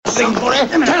something for it.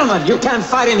 Gentlemen, you can't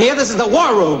fight in here. This is the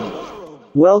war room.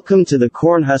 Welcome to the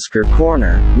Cornhusker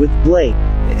Corner with Blake.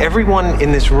 Everyone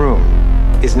in this room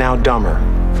is now dumber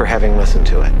for having listened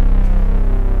to it.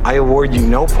 I award you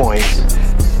no points,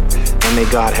 and may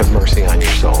God have mercy on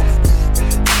your soul.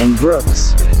 And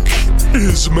Brooks.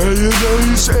 Is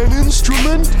mayonnaise an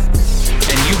instrument?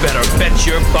 And you better bet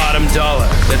your bottom dollar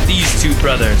that these two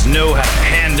brothers know how to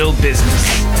handle business.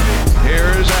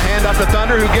 Here's a hand up to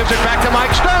Thunder, who gives it back to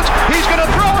Mike Stokes. He's going to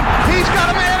throw it. He's got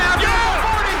a man out.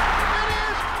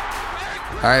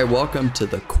 All right, welcome to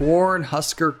the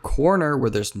Cornhusker Corner, where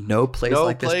there's no place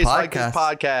like this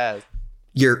podcast.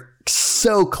 You're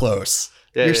so close.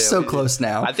 You're so close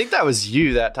now. I think that was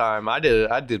you that time. I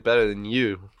did better than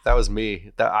you. That was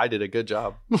me. I did a good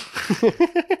job.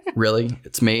 Really?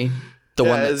 It's me? The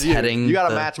one that's heading. You got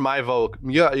to match my vote.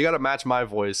 You got to match my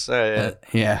voice.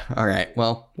 Yeah. All right.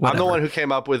 Well, whatever. I'm the one who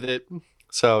came up with it.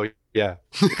 So, yeah.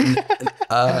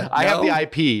 I have the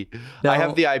IP. No, I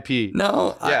have the IP.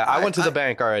 No. Yeah, I went to the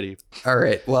bank already. All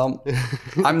right. Well,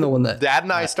 I'm the one that... Dad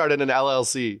and I started an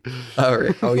LLC. All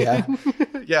right. Oh, yeah?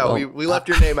 Yeah, well, we left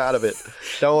your name out of it.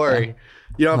 Don't worry.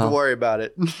 You don't have to worry about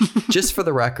it. Just for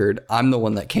the record, I'm the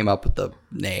one that came up with the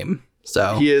name.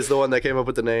 So he is the one that came up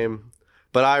with the name.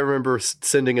 But I remember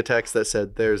sending a text that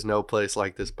said, "There's no place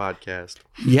like this podcast."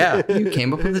 Yeah, you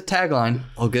came up with the tagline.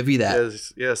 I'll give you that.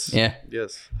 Yes. Yeah.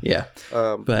 Yes. Yeah.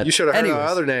 But you should have heard our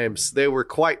other names. They were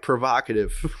quite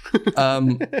provocative.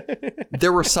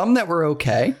 There were some that were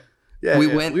okay. Yeah, we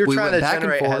went trying to back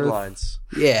generate and forth. Headlines.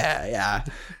 Yeah.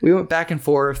 We went back and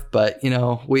forth, but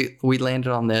we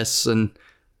landed on this, and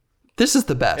this is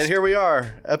the best. And here we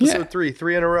are, episode 3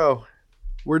 in a row.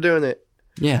 We're doing it.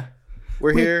 Yeah.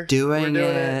 We're here. Doing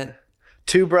it.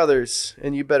 Two brothers,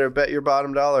 and you better bet your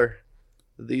bottom dollar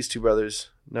that these two brothers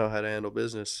know how to handle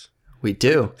business. We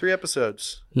do. 3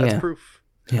 episodes. That's proof.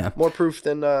 Yeah. More proof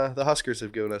than the Huskers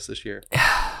have given us this year.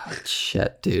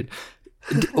 Shit, dude.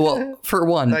 Well, for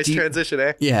one. Nice transition,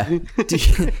 eh? Yeah.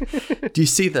 Do you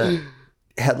see the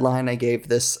headline I gave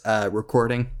this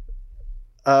recording?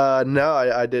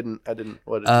 No, I didn't.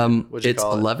 What'd you it's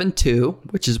call it?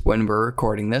 11-2, which is when we're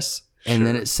recording this. And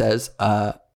then it says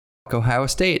Ohio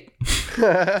State.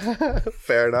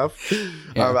 Fair enough.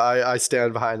 Yeah. I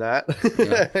stand behind that.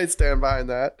 Yeah. I stand behind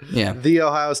that. Yeah. The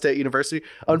Ohio State University.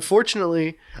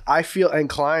 Unfortunately, I feel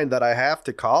inclined that I have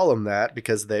to call them that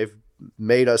because they've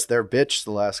made us their bitch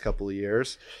the last couple of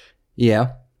years.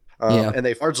 Yeah. And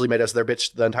they've largely made us their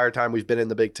bitch the entire time we've been in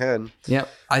the Big Ten. Yep.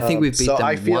 I think we've beat them So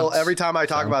I feel once, every time I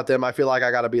talk about them, I feel like I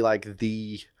got to be like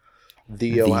the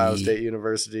Ohio State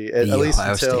University. At least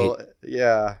Ohio until State.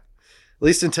 Yeah. At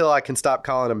least until I can stop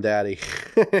calling him daddy.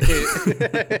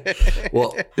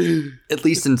 Well, at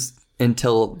least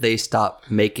until they stop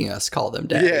making us call them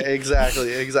daddy. Yeah,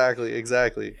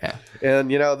 exactly. Yeah.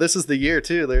 And this is the year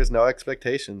too. There's no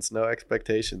expectations.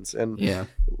 And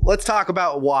let's talk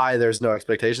about why there's no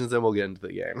expectations, then we'll get into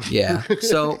the game. Yeah.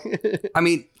 So,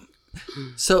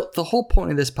 so the whole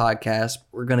point of this podcast,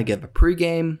 we're going to give a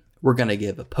pregame, we're going to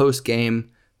give a postgame,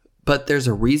 but there's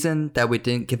a reason that we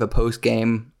didn't give a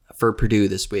postgame for Purdue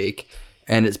this week.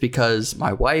 And it's because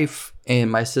my wife and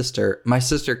my sister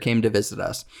came to visit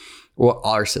us. Well,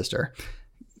 our sister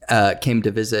came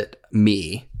to visit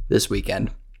me this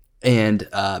weekend. And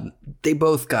they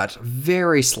both got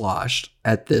very sloshed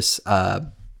at this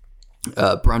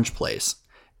brunch place.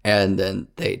 And then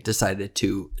they decided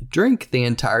to drink the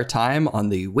entire time on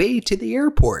the way to the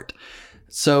airport.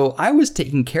 So I was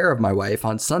taking care of my wife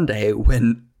on Sunday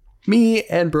when me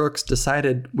and Brooks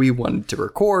decided we wanted to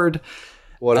record.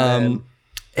 What a man.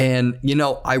 And,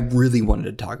 I really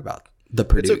wanted to talk about the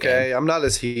Purdue It's okay. game. I'm not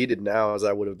as heated now as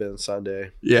I would have been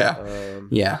Sunday. Yeah.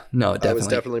 No, definitely. I was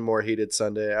definitely more heated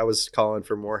Sunday. I was calling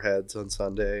for more heads on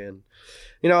Sunday. And,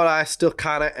 I still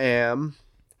kind of am.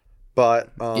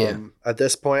 But at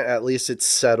this point, at least it's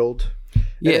settled.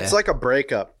 And it's like a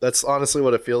breakup. That's honestly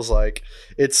what it feels like.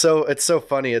 It's so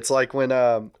funny. It's like when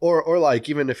or like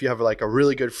even if you have like a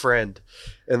really good friend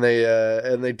and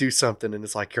they do something and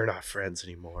it's like you're not friends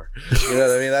anymore. You know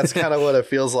what I mean? That's kind of what it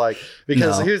feels like.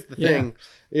 Because here's the thing.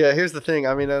 Yeah, here's the thing.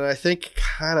 I mean, and I think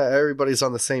kind of everybody's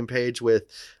on the same page with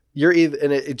you're either,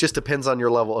 and it just depends on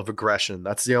your level of aggression.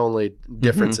 That's the only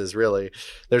differences, really.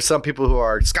 There's some people who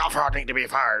are Scott Frost need to be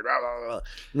fired, blah, blah, blah.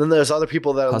 And then there's other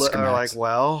people that are like,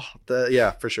 well,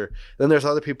 yeah, for sure. Then there's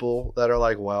other people that are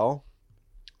like, well,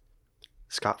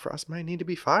 Scott Frost might need to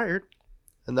be fired,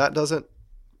 and that doesn't,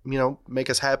 make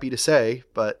us happy to say,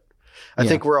 but I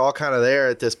think we're all kind of there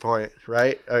at this point,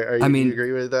 right? You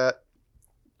agree with that?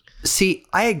 See,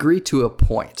 I agree to a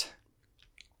point.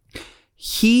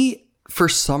 He, for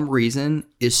some reason,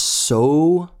 is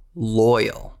so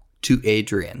loyal to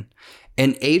Adrian.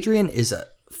 And Adrian is a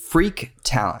freak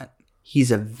talent.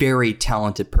 He's a very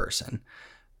talented person.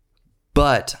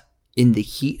 But in the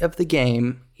heat of the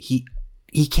game, he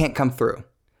can't come through.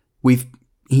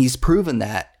 He's proven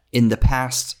that in the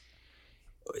past.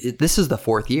 This is the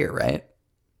 4th year, right?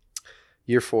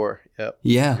 Year 4. Yep.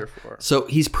 Yeah. Year 4. So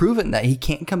he's proven that he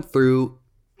can't come through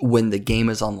when the game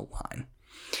is on the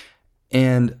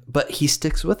line. But he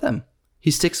sticks with him.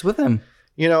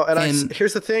 You know, and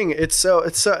here's the thing. It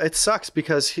sucks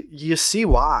because you see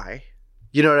why.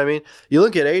 You know what I mean? You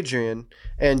look at Adrian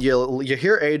and you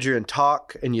hear Adrian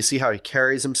talk and you see how he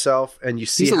carries himself and you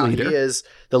see how he is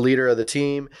the leader of the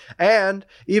team and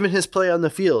even his play on the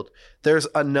field. There's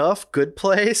enough good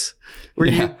plays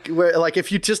where like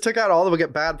if you just took out all of the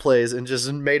bad plays and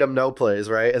just made them no plays,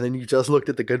 right? And then you just looked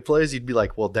at the good plays, you'd be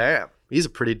like, well, damn, he's a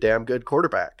pretty damn good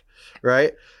quarterback,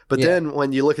 right? But then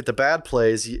when you look at the bad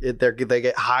plays, they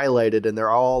get highlighted and they're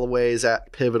always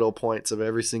at pivotal points of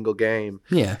every single game.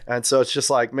 Yeah. And so it's just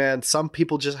like, man, some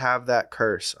people just have that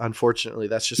curse. Unfortunately,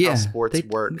 that's just how sports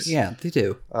works. Yeah, they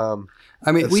do.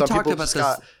 I mean, we talked about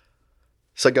this.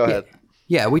 So go ahead.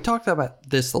 Yeah, we talked about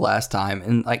this the last time.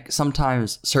 And like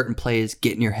sometimes certain plays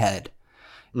get in your head.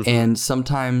 Mm-hmm. And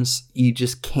sometimes you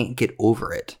just can't get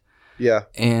over it. Yeah.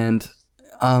 And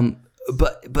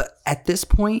but at this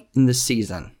point in the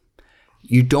season,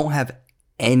 you don't have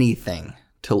anything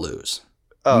to lose.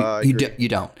 You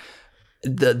don't.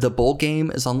 The bowl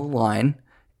game is on the line,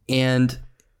 and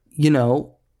you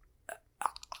know,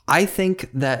 I think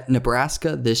that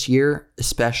Nebraska this year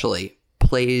especially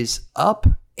plays up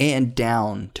and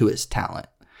down to its talent.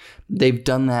 They've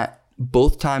done that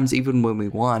both times, even when we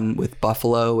won with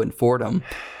Buffalo and Fordham.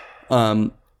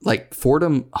 Like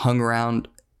Fordham hung around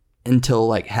until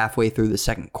like halfway through the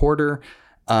second quarter.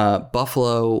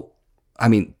 Buffalo, I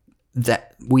mean,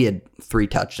 that we had 3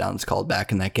 touchdowns called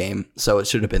back in that game, so it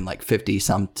should have been like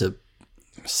 50-some to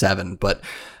 7. But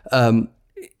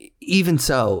even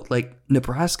so, like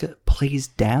Nebraska plays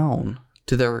down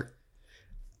to their.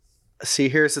 See,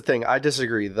 here's the thing. I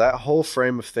disagree. That whole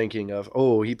frame of thinking of,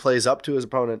 oh, he plays up to his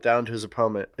opponent, down to his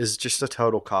opponent is just a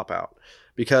total cop-out.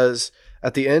 Because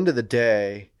at the end of the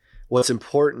day, what's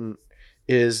important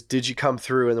is, did you come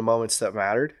through in the moments that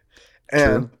mattered?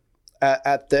 And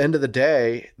at the end of the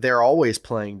day, they're always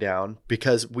playing down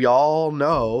because we all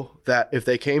know that if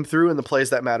they came through in the plays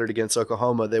that mattered against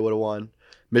Oklahoma, they would have won.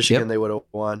 Michigan, they would have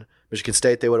won. Michigan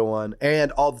State, they would have won.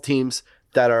 And all the teams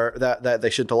that they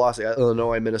shouldn't have lost,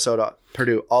 Illinois, Minnesota,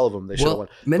 Purdue, all of them, they should have won.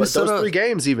 Minnesota, but those 3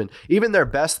 games, even their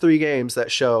best 3 games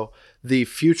that show the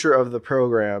future of the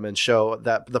program and show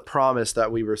that the promise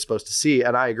that we were supposed to see.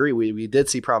 And I agree, we did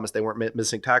see promise. They weren't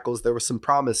missing tackles. There was some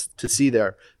promise to see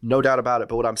there, no doubt about it.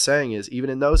 But what I'm saying is, even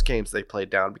in those games, they played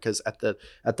down because at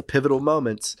the pivotal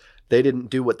moments, they didn't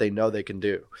do what they know they can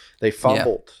do. They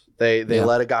fumbled. Yeah. They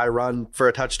let a guy run for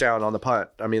a touchdown on the punt.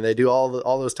 I mean, they do all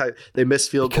those type. They miss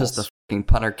field goals because the fucking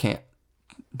punter can't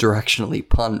directionally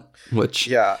punt.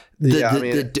 Which okay,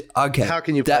 how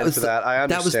can you punt for that? I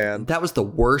understand. That was the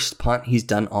worst punt he's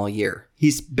done all year.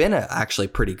 He's been actually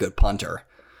pretty good punter,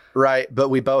 right? But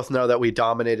we both know that we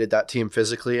dominated that team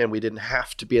physically, and we didn't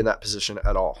have to be in that position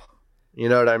at all. You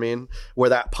know what I mean?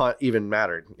 Where that punt even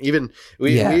mattered. We didn't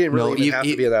really have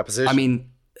to be in that position. I mean.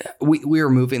 We were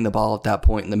moving the ball at that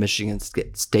point in the Michigan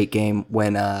State game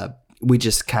when we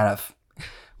just kind of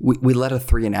we let a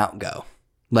 3-and-out go.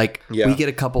 Like we get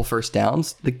a couple first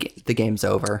downs, the game's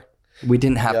over. We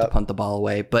didn't have to punt the ball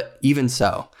away, but even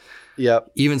so,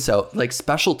 like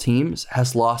special teams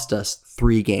has lost us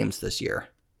 3 games this year.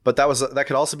 But that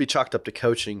could also be chalked up to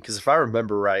coaching, because if I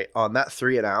remember right, on that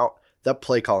 3-and-out, that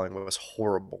play calling was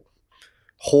horrible.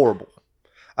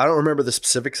 I don't remember the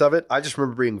specifics of it. I just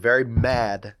remember being very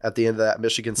mad at the end of that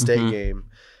Michigan State game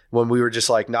when we were just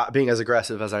like not being as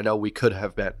aggressive as I know we could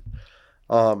have been.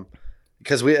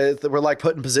 Because we're like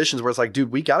put in positions where it's like,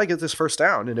 dude, we got to get this first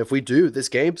down. And if we do, this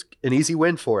game's an easy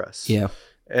win for us. Yeah.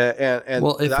 And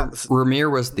well, if Ramir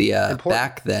was the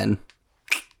back then.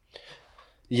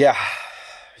 Yeah.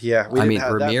 Yeah.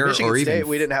 Ramir or even State,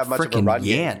 we didn't have much of a run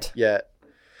game yet.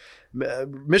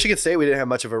 Michigan State, we didn't have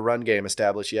much of a run game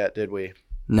established yet, did we?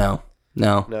 No.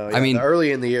 Yeah, I mean,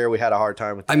 early in the year, we had a hard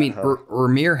time with that. I mean,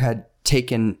 Ramir had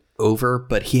taken over,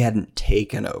 but he hadn't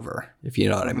taken over, if you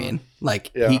know what I mean.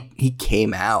 Like, he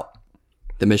came out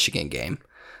the Michigan game.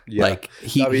 Yeah. Like,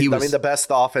 he was, the best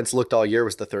the offense looked all year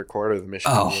was the third quarter of the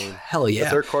Michigan game. Oh, hell yeah. The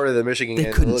third quarter of the Michigan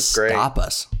game couldn't looked great. Stop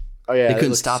us. Oh, yeah. They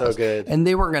couldn't stop us. Good. And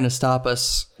they weren't going to stop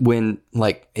us when,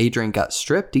 like, Adrian got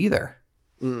stripped either.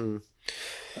 Mm-mm.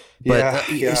 But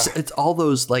it's all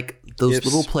those, like, those Ifs,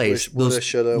 little plays. woulda,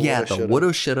 shoulda, yeah, woulda, the shoulda.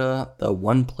 woulda, shoulda, the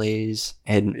one plays.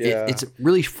 And Yeah. it's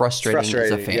really frustrating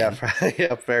as a fan.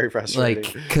 Yeah, very frustrating.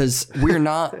 Like, because we're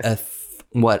not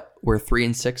we're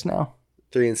 3-6 now?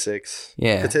 3-6.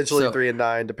 Yeah. Potentially so-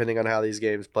 3-9, depending on how these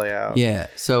games play out. Yeah.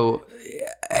 So,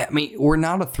 I mean, we're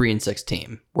not a 3-6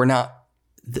 team. We're not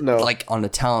like on a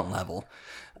talent level.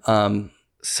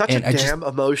 Such a damn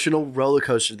emotional roller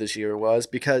coaster this year was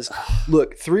because,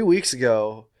 look, 3 weeks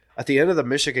ago at the end of the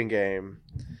Michigan game,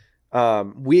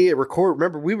 we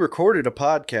recorded a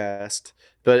podcast,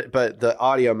 but the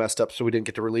audio messed up, so we didn't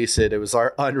get to release it. It was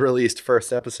our unreleased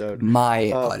first episode.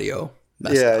 My audio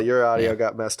messed up. Your audio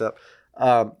got messed up.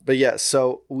 But yeah,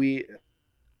 so we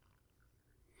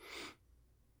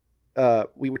were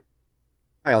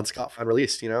on Scott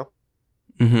unreleased, you know?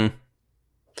 Mm-hmm.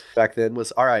 Back then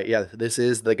was, all right, yeah, this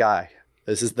is the guy.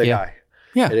 This is the guy.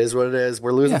 Yeah. It is what it is.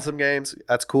 We're losing some games.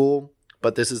 That's cool,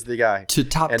 but this is the guy. To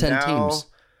top 10 teams.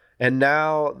 And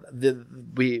now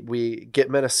we get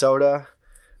Minnesota.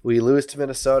 We lose to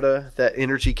Minnesota. That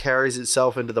energy carries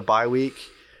itself into the bye week.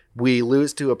 We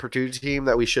lose to a Purdue team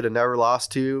that we should have never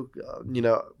lost to,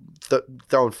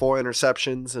 throwing 4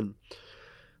 interceptions. And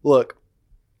look,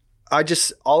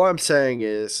 all I'm saying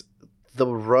is the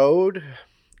road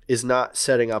is not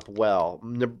setting up well.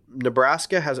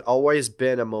 Nebraska has always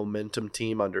been a momentum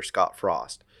team under Scott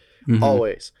Frost. Mm-hmm.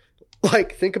 Always.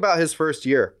 Like, think about his first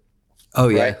year. Oh,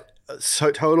 yeah. Right? So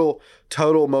total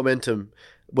momentum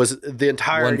was the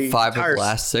entirety. Won 5 of the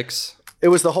last 6. It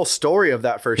was the whole story of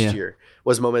that first year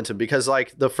was momentum, because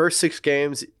like the first 6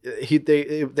 games,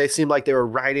 they seemed like they were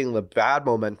riding the bad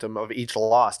momentum of each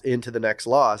loss into the next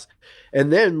loss.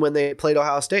 And then when they played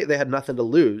Ohio State, they had nothing to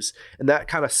lose. And that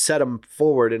kind of set them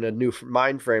forward in a new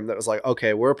mind frame that was like,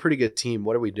 okay, we're a pretty good team.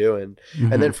 What are we doing?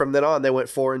 Mm-hmm. And then from then on, they went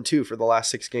 4-2 for the last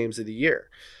 6 games of the year.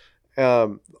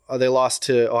 They lost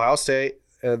to Ohio State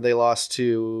and they lost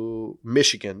to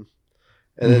Michigan.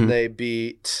 And then they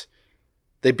beat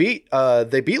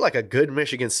like a good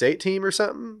Michigan State team or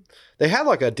something. They had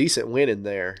like a decent win in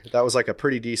there. That was like a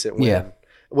pretty decent win. Yeah.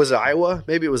 Was it Iowa?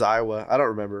 Maybe it was Iowa. I don't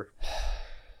remember.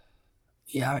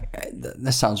 Yeah,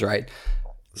 that sounds right.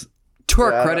 To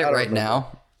our credit right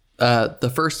now,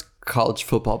 the first college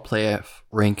football playoff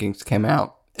rankings came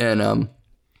out, and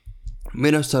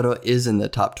Minnesota is in the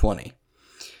top 20.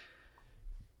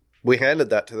 We handed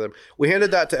that to them. We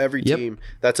handed that to every team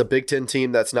that's a Big Ten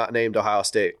team that's not named Ohio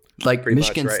State. Like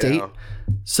Michigan State. Now.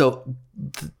 So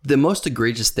the most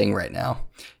egregious thing right now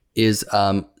is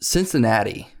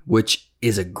Cincinnati, which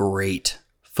is a great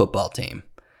football team.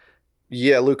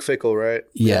 Yeah, Luke Fickell, right?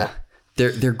 Yeah.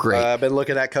 They're great. I've been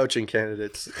looking at coaching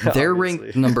candidates. They're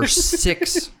ranked number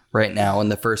 6 right now in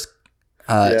the first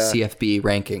CFB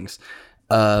rankings.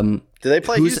 Do they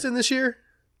play Houston this year?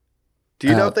 Do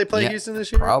you know if they play Houston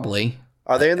this year? Probably.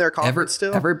 Are they in their conference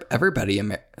still? Everybody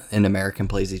in American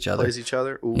plays each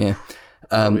other. Ooh. Yeah.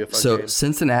 So game.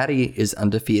 Cincinnati is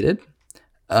undefeated.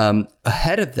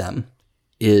 Ahead of them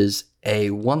is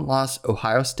a 1-loss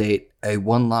Ohio State, a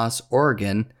 1-loss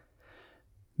Oregon,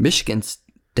 Michigan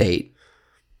State,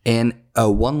 and a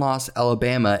 1-loss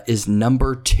Alabama is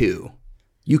number 2.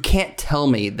 You can't tell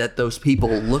me that those people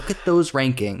look at those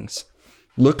rankings,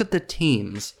 look at the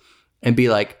teams, and be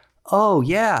like, oh,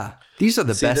 yeah, these are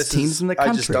the best teams in the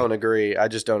country. I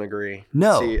just don't agree.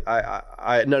 No. See,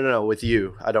 no, with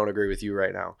you. I don't agree with you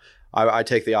right now. I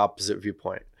take the opposite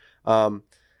viewpoint.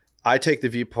 I take the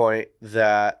viewpoint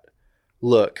that,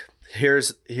 look,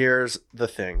 here's the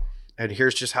thing, and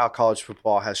here's just how college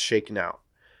football has shaken out.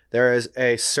 There is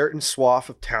a certain swath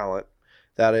of talent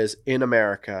that is in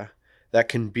America that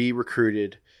can be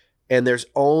recruited, and there's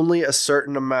only a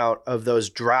certain amount of those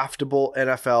draftable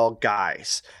NFL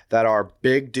guys that are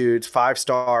big dudes,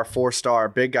 5-star, 4-star,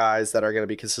 big guys that are going to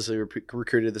be consistently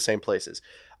recruited to the same places.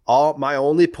 Here's my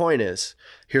only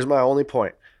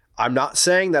point. I'm not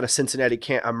saying that a Cincinnati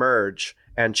can't emerge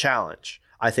and challenge.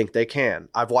 I think they can.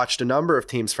 I've watched a number of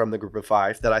teams from the group of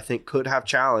 5 that I think could have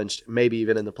challenged, maybe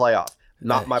even in the playoff.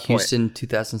 Not my point. Houston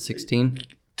 2016?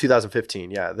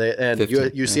 2015, yeah.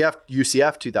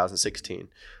 UCF 2016.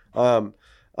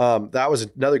 That was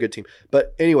another good team.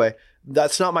 But anyway,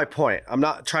 that's not my point. I'm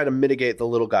not trying to mitigate the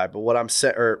little guy, but what I'm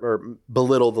saying, or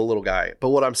belittle the little guy. But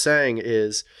what I'm saying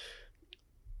is,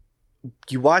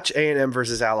 you watch A&M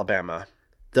versus Alabama.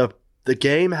 The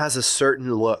game has a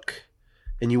certain look,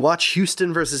 and you watch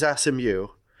Houston versus SMU,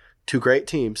 2 great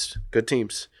teams, good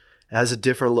teams. It has a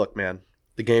different look, man.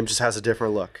 The game just has a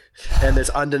different look, and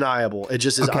it's undeniable. It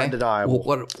just is undeniable.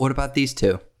 Well, what about these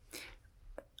 2?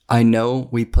 I know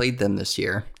we played them this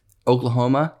year.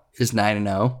 Oklahoma is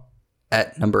 9-0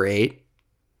 at number 8.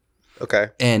 Okay.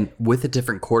 And with a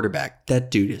different quarterback,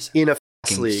 that dude is in a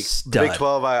fucking league. stud. Big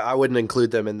 12, I wouldn't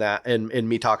include them in that. In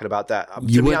me talking about that. To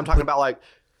You me, wouldn't I'm talking put- about like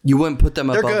You wouldn't put them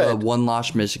They're above a good.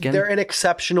 one-loss Michigan? they're an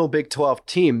exceptional Big 12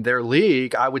 team. Their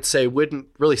league, I would say, wouldn't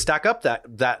really stack up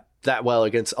that well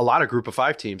against a lot of Group of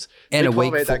 5 teams. and Big a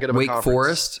 12 ain't that good of a Wake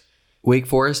conference.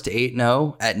 Forest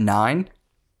 8-0 at 9.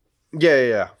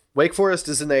 Yeah. Wake Forest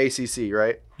is in the ACC,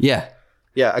 right? Yeah.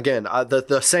 Yeah, again,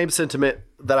 the same sentiment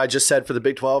that I just said for the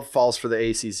Big 12 falls for the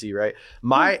ACC, right?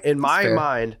 In my fair.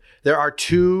 mind, there are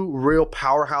two real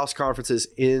powerhouse conferences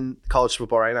in college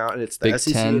football right now, and it's the Big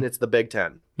SEC 10. and it's the Big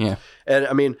 10. Yeah. And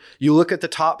I mean, you look at the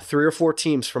top 3 or 4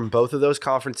 teams from both of those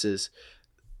conferences,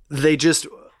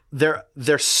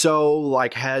 they're so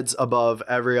like heads above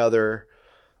every other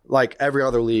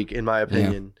league, in my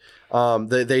opinion.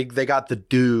 They got the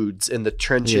dudes in the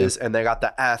trenches and they got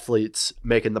the athletes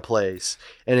making the plays,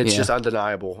 and it's just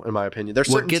undeniable, in my opinion. There's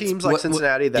certain teams like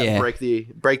Cincinnati that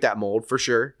break that mold for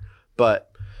sure, but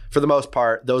for the most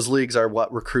part, those leagues are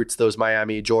what recruits those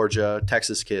Miami, Georgia,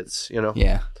 Texas kids.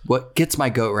 Yeah. What gets my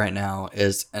goat right now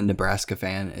as a Nebraska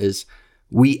fan is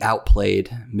we outplayed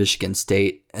Michigan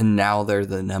State, and now they're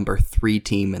the number 3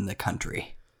 team in the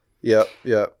country. Yep.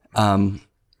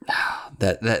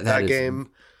 That game.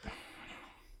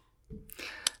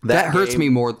 That hurts me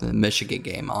more than the Michigan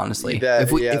game, honestly.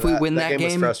 If we win that game,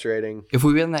 was frustrating. If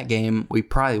we win that game, we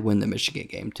probably win the Michigan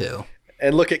game too.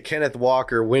 And look at Kenneth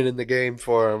Walker winning the game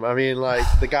for him. I mean, like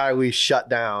the guy we shut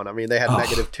down. I mean, they had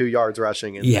negative 2 yards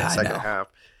rushing in the second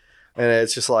half, and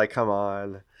it's just like, come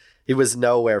on, he was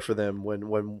nowhere for them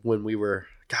when we were.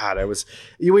 God,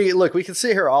 we can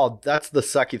sit here all. That's the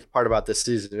sucky part about this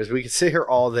season is we can sit here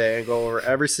all day and go over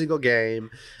every single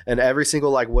game and every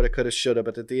single like woulda, coulda, shoulda.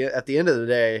 But at the end of the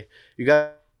day, you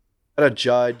got to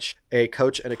judge a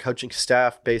coach and a coaching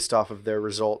staff based off of their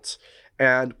results.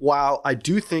 And while I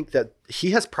do think that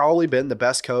he has probably been the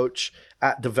best coach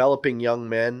at developing young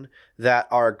men that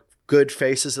are good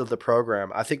faces of the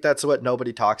program, I think that's what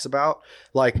nobody talks about.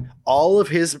 Like all of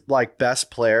his like best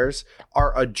players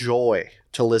are a joy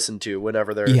to listen to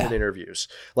whenever they're in interviews.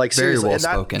 Like very seriously, well and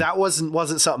spoken. that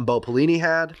wasn't something Bo Pelini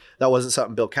had. That wasn't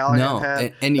something Bill Callahan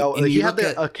had. And he you had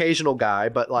look the occasional guy,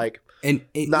 but like and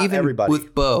not even everybody.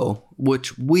 with Bo,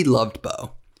 which we loved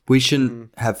Bo, we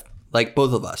shouldn't have, like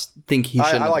both of us think he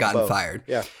shouldn't have gotten Bo. fired.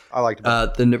 Yeah, I liked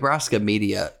Bo. The Nebraska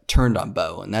media turned on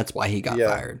Bo, and that's why he got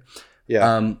fired.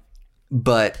 Yeah.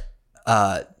 But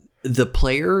the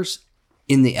players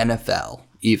in the NFL,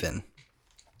 even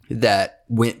that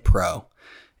went pro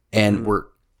and were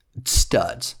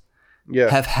studs,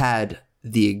 have had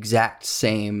the exact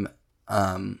same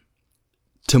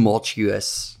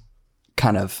tumultuous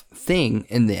kind of thing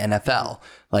in the NFL.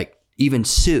 Like even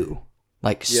Sue,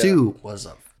 Sue was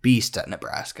a beast at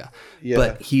Nebraska,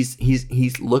 but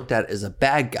he's looked at as a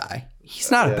bad guy. He's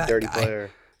not a bad dirty guy,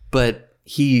 player. but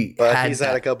he's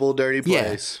had a couple of dirty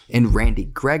plays. And Randy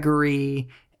Gregory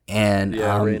and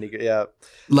Randy.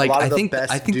 Like a lot of I the think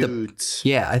best I think dudes.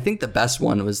 I think the best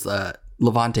one was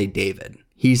Levante David.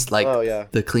 He's like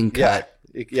the clean cut.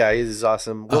 Yeah, he's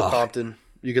awesome. Will Compton.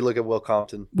 You could look at Will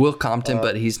Compton.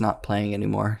 But he's not playing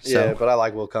anymore. So. Yeah, but I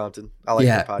like Will Compton. I like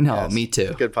the podcast. No, me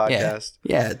too. Good podcast.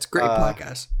 Yeah, it's a great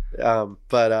podcast.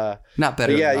 But not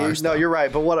better. Yeah, than ours, you're right.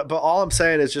 But all I'm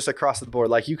saying is just across the board.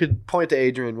 Like you could point to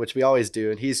Adrian, which we always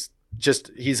do, and he's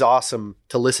awesome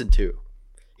to listen to.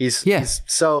 He's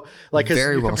so like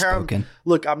very well compare spoken. Him,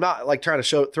 look, I'm not like trying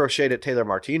to throw shade at Taylor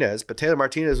Martinez, but Taylor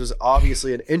Martinez was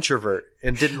obviously an introvert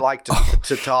and didn't like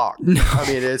to talk. No. I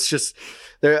mean, it's just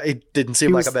it didn't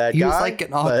seem like a bad guy. He was like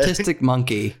an autistic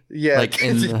monkey. Yeah, like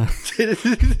in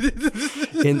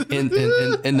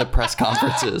the press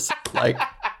conferences,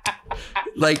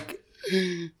 like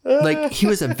he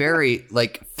was a very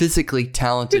like physically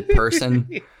talented person.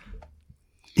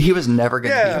 He was never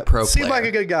going to be a pro player. Seemed like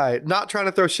a good guy. Not trying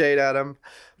to throw shade at him.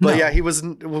 But he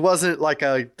wasn't like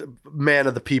a man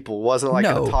of the people. Wasn't like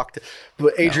going to talk to.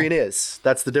 But Adrian is.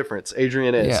 That's the difference.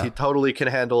 Adrian is. Yeah. He totally can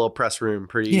handle a press room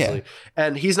pretty easily. Yeah.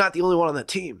 And he's not the only one on the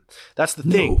team. That's the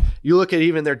thing. You look at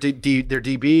even their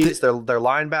DBs, their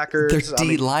linebackers. Their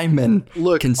D linemen.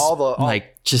 Look,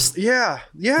 Yeah.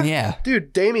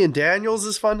 Dude, Damian Daniels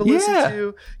is fun to listen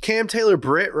to. Cam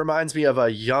Taylor-Britt reminds me of a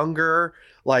younger,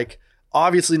 like,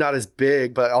 obviously not as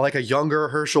big, but like a younger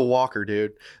Herschel Walker,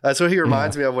 dude. That's what he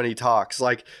reminds me of when he talks.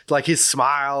 Like his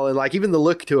smile and like even the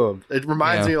look to him. It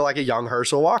reminds me of like a young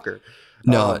Herschel Walker.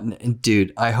 No,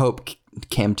 dude, I hope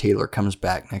Cam Taylor comes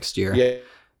back next year.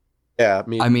 Yeah,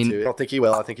 me too. I don't think he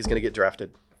will. I think he's going to get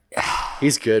drafted.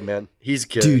 He's good, man. He's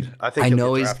good. Dude, I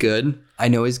know he's good. I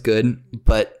know he's good,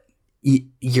 but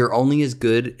you're only as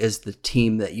good as the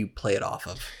team that you play it off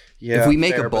of. Yeah, if we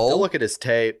make fair, a bowl, look at his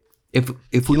tape. If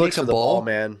we make a bowl, ball,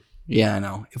 man. Yeah, I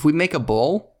know. If we make a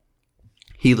bowl,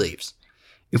 he leaves.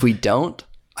 If we don't,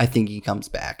 I think he comes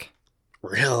back.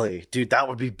 Really? Dude, that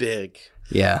would be big.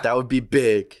 Yeah. That would be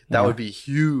big. That would be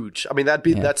huge. I mean,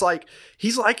 that's like,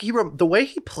 the way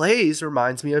he plays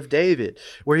reminds me of David,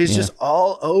 where he's just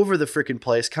all over the freaking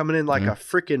place, coming in like a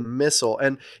freaking missile.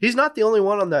 And he's not the only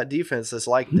one on that defense that's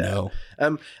like that. No.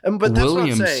 But that's what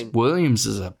I'm saying. Williams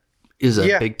is a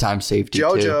big time safety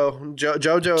JoJo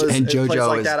plays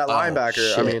like that at linebacker.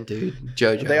 Shit, I mean, dude,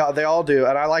 JoJo. They all do,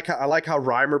 and I like how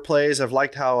Reimer plays. I've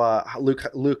liked how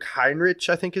Luke Heinrich,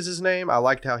 I think is his name. I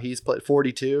liked how he's played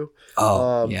 42.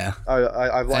 Oh yeah,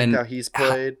 I've liked how he's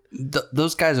played.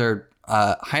 Those guys are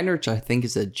Heinrich. I think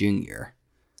is a junior.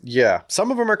 Yeah,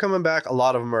 some of them are coming back. A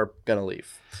lot of them are gonna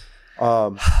leave.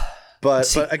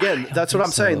 But again, that's what I'm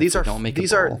saying. These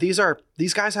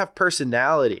guys have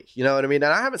personality. You know what I mean?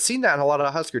 And I haven't seen that in a lot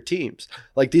of Husker teams.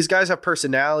 Like, these guys have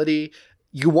personality.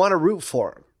 You want to root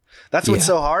for them. That's what's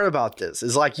so hard about this.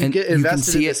 Is like, you get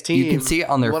invested in this team. You can see it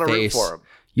on their face.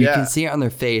 You can see it on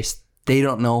their face. They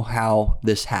don't know how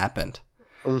this happened.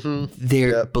 Mm-hmm.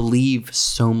 They believe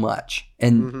so much,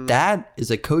 and that is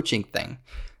a coaching thing.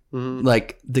 Mm-hmm.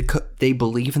 Like they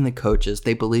believe in the coaches.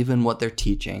 They believe in what they're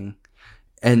teaching.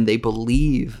 And they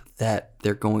believe that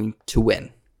they're going to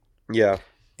win. Yeah.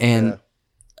 And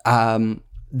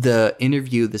the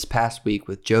interview this past week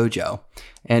with JoJo,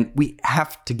 and we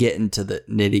have to get into the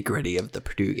nitty gritty of the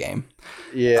Purdue game.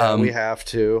 Yeah, we have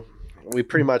to. We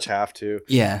pretty much have to.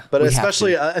 Yeah. But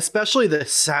especially the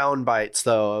sound bites,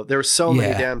 though. There were so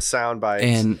many damn sound bites.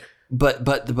 And but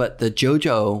the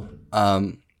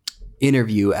JoJo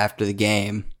interview after the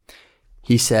game,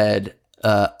 he said,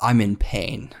 "I'm in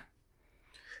pain."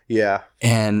 Yeah.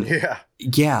 And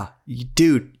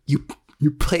dude,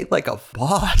 you played like a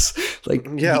boss. Like,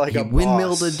 like a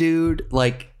windmilled boss. A dude.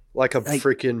 Like a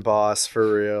freaking boss,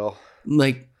 for real.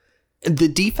 Like, the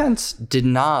defense did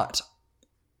not,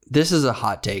 this is a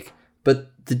hot take,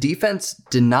 but the defense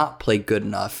did not play good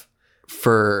enough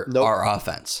for our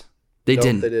offense. They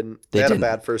didn't. They had a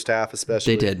bad first half,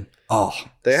 especially. They did. Oh,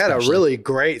 they had a really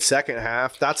great second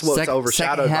half. That's what's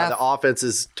overshadowed by the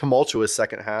offense's tumultuous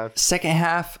second half. Second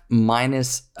half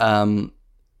minus,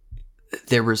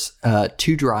 there was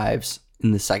 2 drives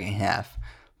in the second half.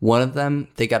 One of them,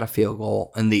 they got a field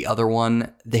goal, and the other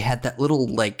one, they had that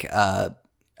little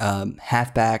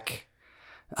halfback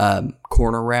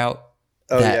corner route.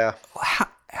 Oh yeah.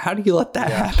 How do you let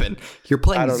that happen? You're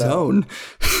playing zone.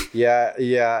 Yeah.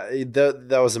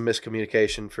 That was a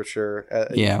miscommunication for sure.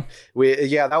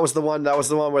 That was the one. That was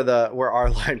the one where our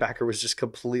linebacker was just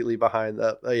completely behind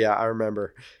the. I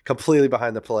remember, completely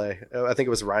behind the play. I think it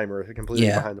was Reimer completely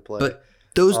behind the play. But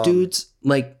those dudes,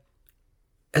 like,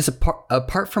 as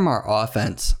apart from our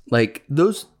offense, like,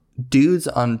 those dudes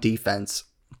on defense,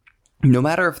 no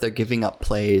matter if they're giving up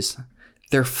plays,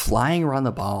 they're flying around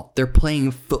the ball. They're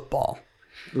playing football.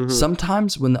 Mm-hmm.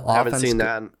 Sometimes when the offense... I haven't seen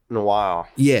that in a while.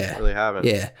 Yeah. I really haven't.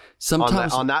 Yeah.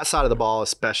 Sometimes... On that side of the ball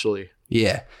especially.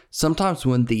 Yeah. Sometimes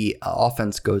when the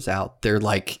offense goes out, they're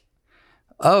like,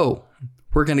 oh,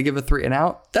 we're going to give a 3 and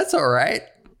out? That's all right.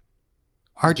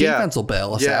 Our defense will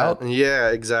bail us out. Yeah,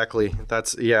 exactly.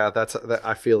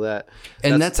 I feel that.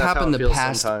 And that's happened the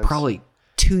past probably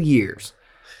 2 years.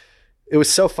 It was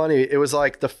so funny. It was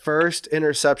like the first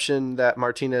interception that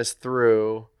Martinez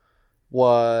threw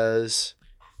was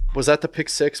that the pick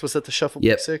 6? Was that the shuffle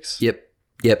pick 6?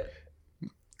 Yep.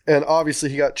 And obviously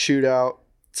he got chewed out.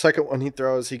 Second one he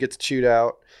throws, he gets chewed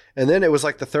out. And then it was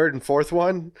like the third and fourth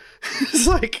one. It's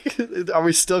like, are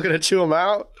we still going to chew him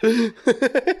out?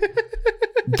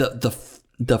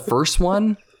 The first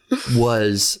one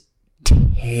was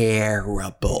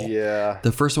terrible. Yeah.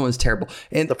 The first one was terrible.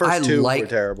 And the first 2 were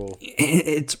terrible.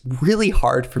 It's really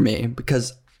hard for me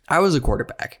because I was a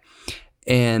quarterback.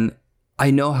 And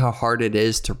I know how hard it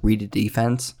is to read a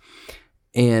defense.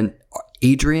 And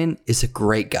Adrian is a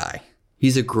great guy.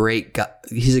 He's a great guy.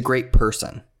 He's a great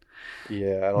person.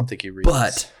 Yeah, I don't think he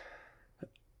reads.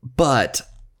 But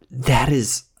that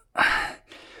is...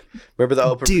 Remember the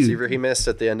open receiver he missed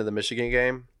at the end of the Michigan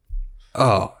game?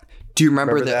 Oh, do you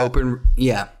remember the open?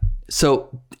 Yeah.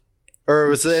 So... Or it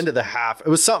was the end of the half. It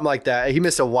was something like that. He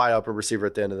missed a wide open receiver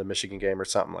at the end of the Michigan game or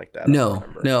something like that. No.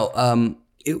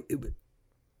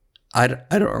 I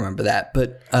don't remember that.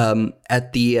 But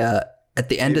at the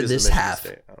end of this half...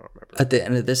 State. I don't remember. At the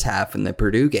end of this half in the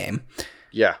Purdue game...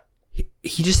 Yeah.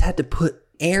 He just had to put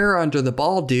air under the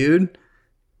ball, dude.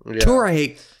 Yeah.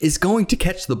 Toure is going to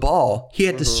catch the ball. He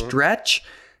had to stretch.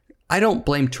 I don't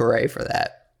blame Toure for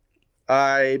that.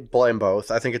 I blame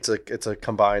both. I think it's a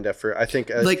combined effort. I think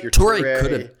like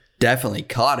Toure definitely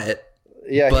caught it.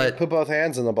 Yeah, but he put both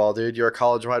hands on the ball, dude. You're a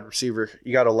college wide receiver.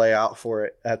 You got to lay out for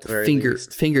it at the very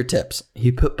least. Fingertips.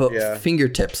 He put both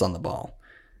fingertips on the ball.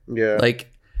 Yeah.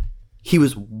 Like, he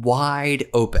was wide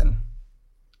open.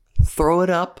 Throw it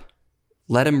up.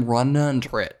 Let him run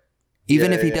under it.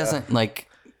 Even if he doesn't, like,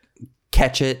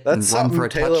 catch it and run for a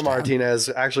touchdown. Taylor Martinez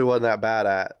actually wasn't that bad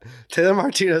at. Taylor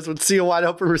Martinez would see a wide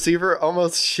open receiver,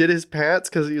 almost shit his pants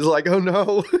because he was like, oh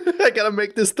no, I gotta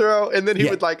make this throw. And then he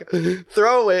would like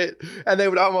throw it, and they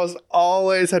would almost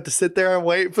always have to sit there and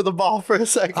wait for the ball for a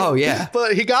second. Oh yeah.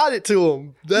 But he got it to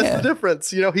him. That's the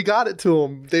difference. You know, he got it to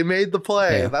him. They made the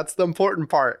play. Yeah. That's the important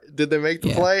part. Did they make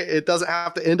the play? It doesn't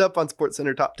have to end up on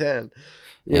SportsCenter Top 10.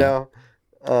 You know?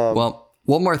 Well,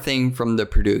 one more thing from the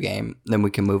Purdue game, then we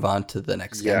can move on to the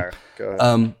next game. Yeah, go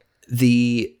ahead.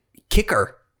 The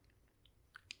kicker.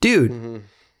 Dude.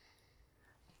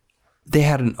 They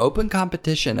had an open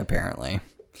competition, apparently.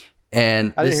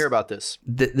 And I didn't hear about this.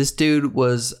 This dude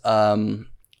was,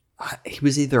 he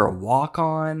was either a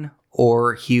walk-on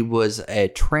or he was a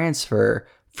transfer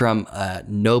from a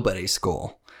nobody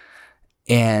school.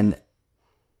 And,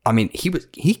 I mean,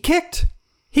 he kicked.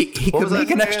 He could make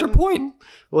an extra point.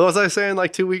 What was I saying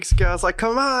like 2 weeks ago? I was like,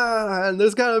 come on,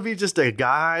 there's got to be just a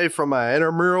guy from an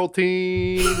intramural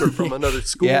team or from another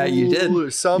school you did. Or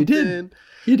something.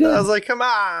 You did. I was like, come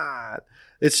on.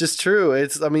 It's just true.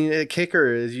 A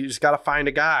kicker is you just got to find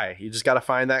a guy. You just got to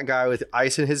find that guy with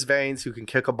ice in his veins who can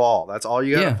kick a ball. That's all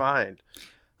you got to find.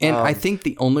 And I think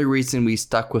the only reason we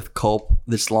stuck with Culp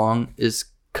this long is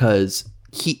because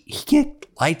he kicked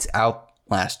lights out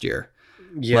last year.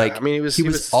 Yeah, like, I mean, he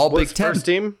was all Big Ten. First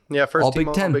team? Yeah, first all team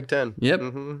Big Ten. All Big Ten. Yep.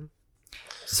 Mm-hmm.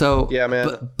 So, yeah,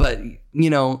 man. But, you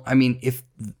know, I mean, if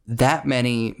that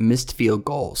many missed field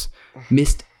goals,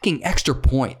 missed kicking extra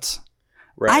points,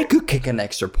 right. I could kick an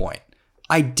extra point.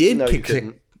 I did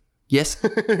kick. Yes.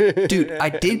 Dude, I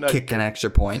did kick an extra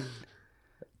point.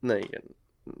 No, you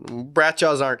didn't.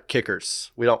 Bradshaws aren't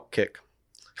kickers. We don't kick.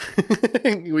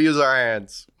 We use our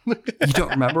hands. You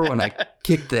don't remember when I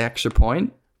kicked the extra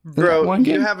point? Bro,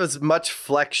 you have as much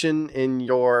flexion in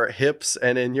your hips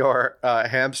and in your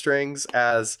hamstrings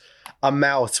as a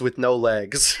mouse with no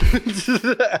legs.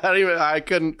 I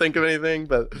couldn't think of anything,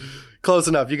 but close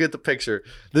enough. You get the picture.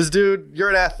 This dude, you're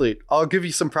an athlete. I'll give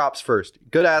you some props first.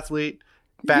 Good athlete,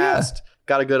 fast,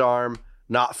 got a good arm,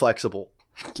 not flexible.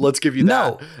 Let's give you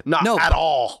that. Not at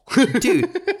all.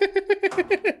 Dude.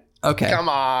 Okay. Come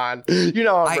on. You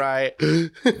know I'm right.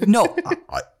 No,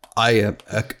 I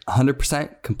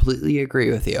 100% completely agree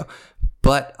with you.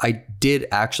 But I did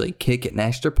actually kick an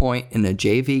extra point in a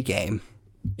JV game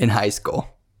in high school.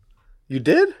 You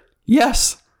did?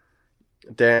 Yes.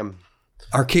 Damn.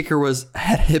 Our kicker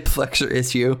had a hip flexor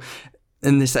issue,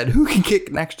 and they said, who can kick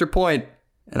an extra point?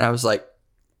 And I was like,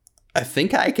 I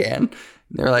think I can. And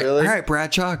they're like, really? All right,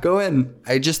 Bradshaw, go in.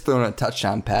 I just thrown a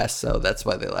touchdown pass, so that's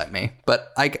why they let me.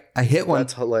 But I hit one.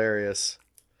 That's hilarious.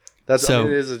 It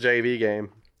is a JV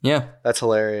game. Yeah. That's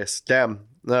hilarious. Damn.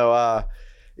 No,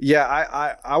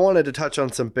 I wanted to touch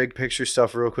on some big picture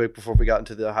stuff real quick before we got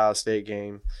into the Ohio State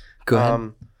game. Go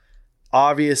ahead.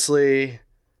 Obviously,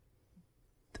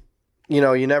 you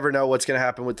know, you never know what's going to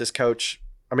happen with this coach.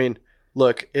 I mean,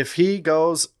 look, if he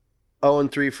goes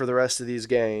 0-3 for the rest of these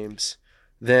games,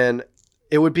 then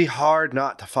it would be hard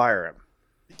not to fire him.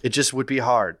 It just would be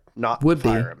hard not to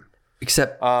fire him.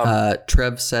 Except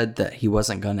Trev said that he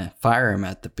wasn't going to fire him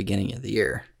at the beginning of the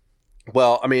year.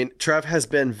 Well, I mean, Trev has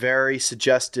been very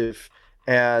suggestive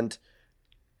and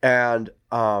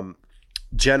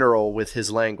general with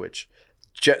his language.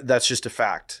 That's just a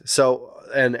fact. So,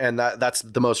 and that's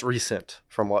the most recent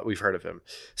from what we've heard of him.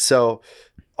 So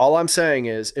all I'm saying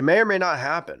is it may or may not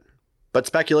happen, but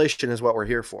speculation is what we're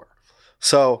here for.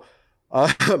 So,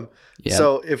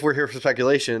 so if we're here for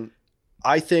speculation,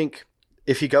 I think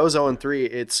if he goes 0-3,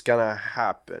 it's going to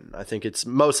happen. I think it's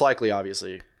most likely,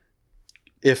 obviously,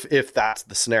 if that's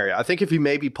the scenario. I think if he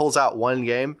maybe pulls out one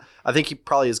game, I think he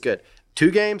probably is good.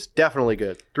 2 games, definitely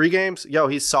good. 3 games,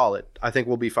 he's solid. I think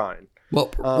we'll be fine. Well,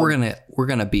 we're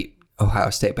gonna beat Ohio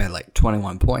State by like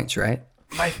 21 points, right?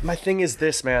 My thing is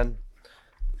this, man.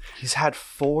 He's had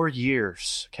 4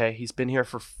 years. Okay, he's been here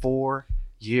for 4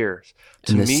 years.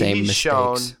 To me, he's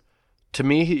shown. To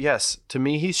me,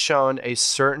 he's shown a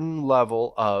certain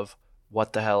level of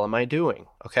what the hell am I doing?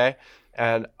 Okay.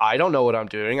 And I don't know what I'm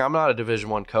doing. I'm not a Division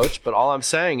I coach, but all I'm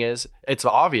saying is it's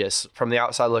obvious from the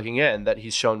outside looking in that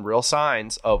he's shown real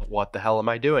signs of what the hell am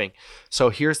I doing? So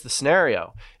here's the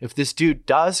scenario. If this dude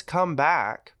does come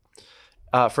back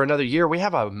for another year, we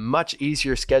have a much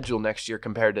easier schedule next year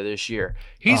compared to this year.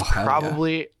 He's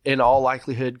probably, in all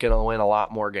likelihood, going to win a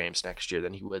lot more games next year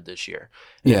than he would this year.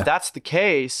 And if that's the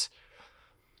case,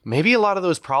 maybe a lot of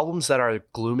those problems that are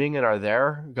glooming and are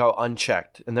there go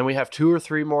unchecked. And then we have 2 or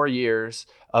 3 more years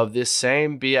of this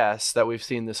same BS that we've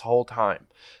seen this whole time.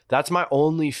 That's my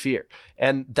only fear.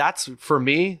 And that's, for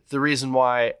me, the reason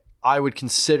why I would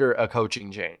consider a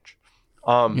coaching change.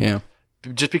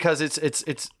 Just because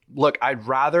it's look, I'd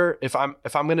rather, if I'm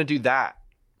going to do that,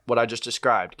 what I just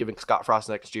described, giving Scott Frost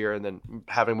next year and then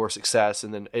having more success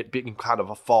and then it being kind of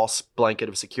a false blanket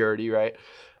of security, right?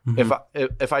 Mm-hmm.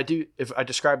 If I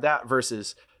describe that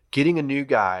versus getting a new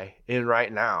guy in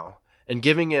right now and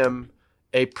giving him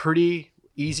a pretty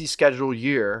easy schedule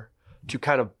year to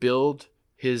kind of build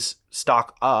his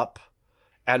stock up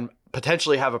and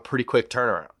potentially have a pretty quick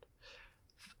turnaround,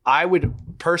 I would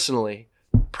personally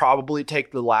probably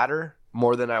take the latter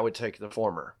more than I would take the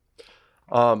former.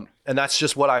 And that's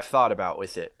just what I've thought about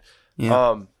with it.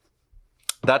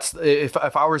 That's if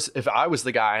I was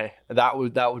the guy, that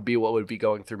would be what would be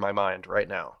going through my mind right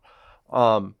now.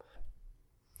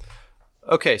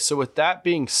 Okay, so with that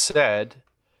being said,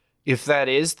 if that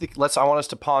is I want us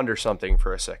to ponder something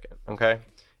for a second, okay?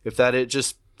 If that is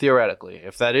just theoretically,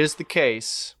 if that is the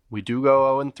case, we do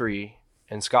go 0-3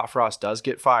 and Scott Frost does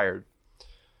get fired,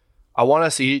 I want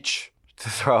us each to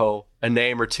throw a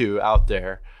name or two out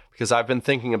there because I've been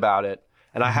thinking about it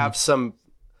and I have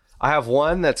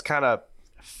one that's kind of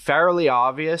fairly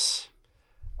obvious.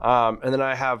 And then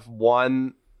I have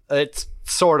one, it's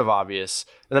sort of obvious.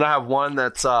 And then I have one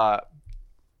that's kind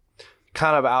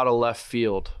of out of left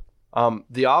field.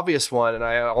 The obvious one, and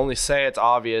I only say it's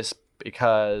obvious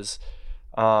because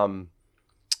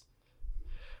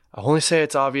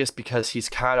he's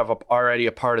kind of already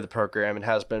a part of the program and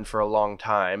has been for a long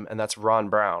time, and that's Ron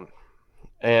Brown.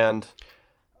 And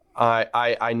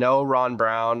I know Ron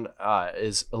Brown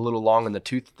is a little long in the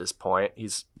tooth at this point.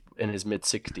 He's in his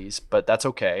mid-60s, but that's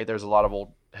okay. There's a lot of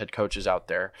old head coaches out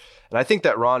there. And I think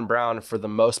that Ron Brown, for the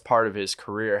most part of his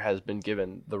career, has been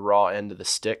given the raw end of the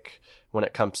stick when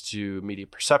it comes to media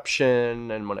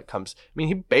perception and when it comes,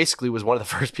 he basically was one of the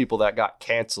first people that got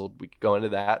canceled. We could go into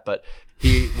that, but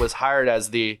he was hired as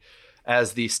the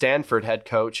Stanford head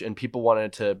coach, and people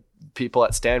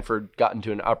at Stanford got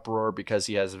into an uproar because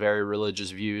he has very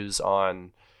religious views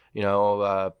on,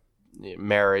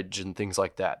 marriage and things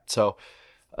like that. So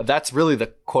that's really the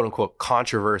quote unquote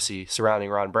controversy surrounding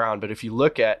Ron Brown. But if you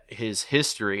look at his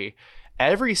history,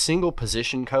 every single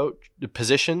position group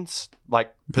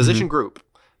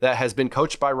that has been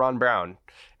coached by Ron Brown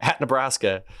at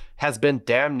Nebraska has been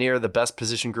damn near the best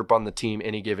position group on the team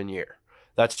any given year.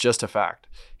 That's just a fact.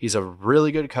 He's a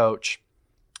really good coach.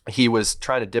 He was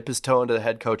trying to dip his toe into the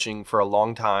head coaching for a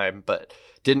long time, but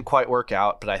didn't quite work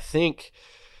out. But I think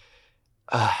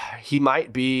he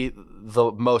might be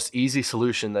the most easy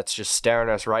solution that's just staring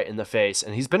us right in the face.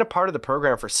 And he's been a part of the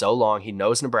program for so long. He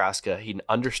knows Nebraska. He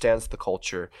understands the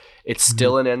culture. It's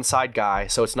still an inside guy,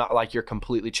 so it's not like you're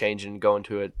completely changing and going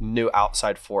to a new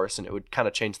outside force, and it would kind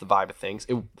of change the vibe of things.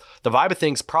 The vibe of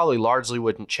things probably largely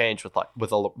wouldn't change with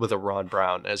a Ron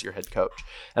Brown as your head coach.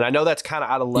 And I know that's kind of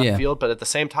out of left field, but at the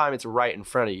same time, it's right in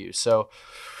front of you. So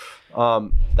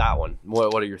that one,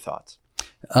 what are your thoughts?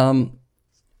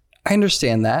 I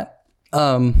understand that.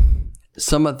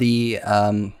 Some of the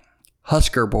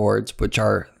Husker boards, which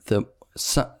are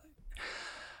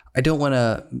I don't want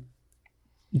to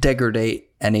degrade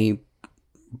any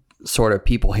sort of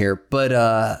people here, but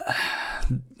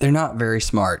they're not very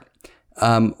smart.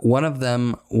 One of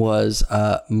them was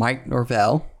Mike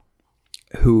Norvell,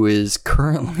 who is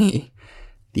currently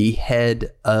the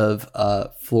head of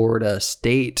Florida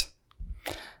State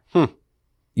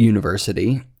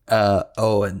University.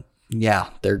 And yeah,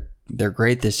 they're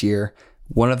great this year.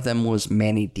 One of them was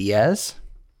Manny Diaz,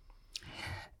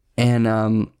 and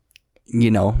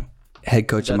head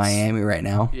coach of Miami right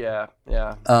now. Yeah.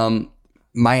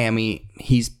 Miami,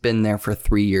 he's been there for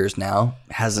 3 years now.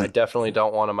 I definitely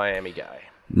don't want a Miami guy.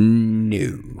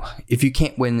 No, if you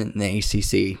can't win in the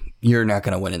ACC, you're not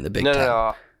going to win in the Big Ten.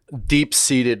 No.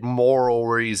 Deep-seated moral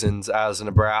reasons as a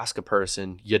Nebraska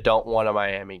person, you don't want a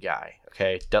Miami guy.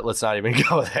 Okay, let's not even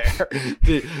go there.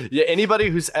 Anybody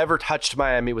who's ever touched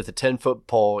Miami with a 10-foot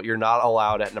pole, you're not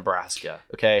allowed at Nebraska.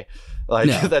 Okay,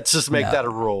 let's just make that a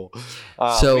rule.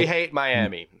 So we hate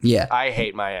Miami. Yeah, I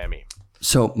hate Miami.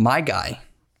 So my guy,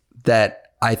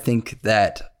 that I think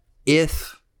that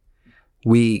if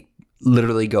we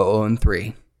literally go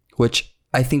 0-3, which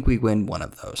I think we win one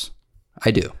of those,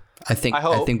 I do. I think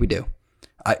we do.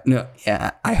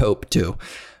 I hope too.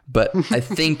 but I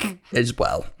think as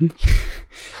well.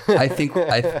 I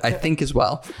think as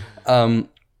well.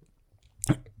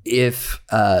 If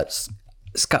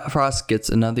Scott Frost gets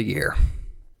another year,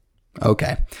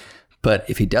 okay. But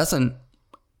if he doesn't,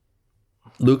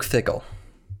 Luke Fickell,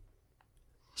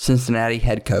 Cincinnati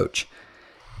head coach.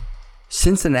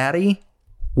 Cincinnati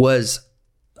was,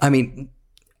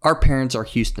 our parents are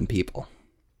Houston people.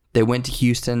 They went to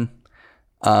Houston.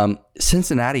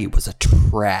 Cincinnati was a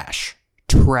trash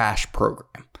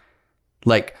program.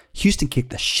 Like, Houston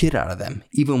kicked the shit out of them,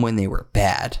 even when they were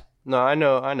bad. No, I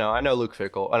know Luke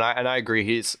Fickell, and I agree.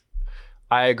 He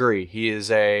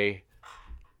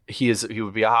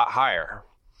would be a hot hire.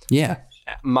 Yeah.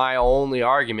 My only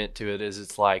argument to it is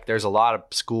it's like there's a lot of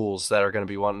schools that are going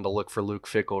to be wanting to look for Luke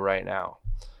Fickell right now.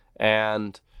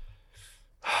 And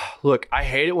look, I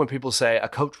hate it when people say a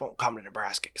coach won't come to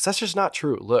Nebraska, because that's just not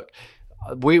true. Look,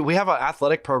 we have an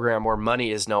athletic program where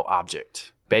money is no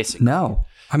object, basically. No.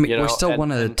 We're still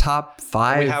one of the top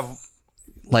 5.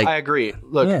 I agree.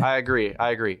 Look, yeah. I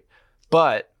agree.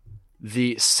 But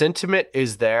the sentiment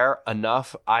is there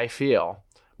enough, I feel,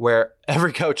 where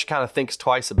every coach kind of thinks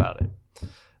twice about it.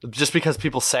 Just because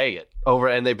people say it over,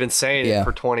 and they've been saying it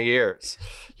for 20 years.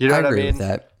 You know what I mean? With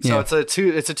that. Yeah. So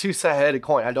it's a two-sided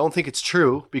coin. I don't think it's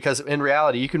true, because in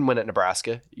reality, you can win at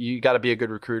Nebraska. You got to be a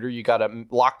good recruiter. You got to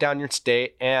lock down your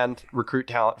state and recruit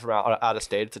talent from out of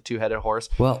state. It's a two-headed horse.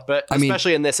 Well, but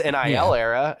especially in this NIL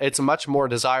era, it's a much more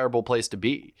desirable place to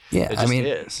be. Yeah, it just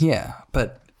is. Yeah,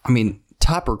 but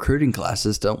top recruiting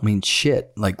classes don't mean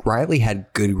shit. Like, Riley had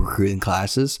good recruiting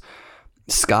classes.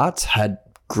 Scott's had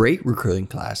great recruiting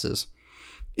classes.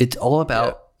 It's all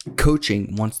about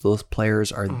coaching once those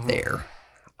players are there.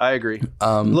 I agree.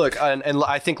 Look, and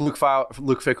I think Luke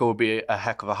Fickell would be a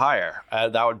heck of a hire.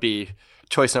 That would be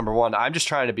choice number 1. I'm just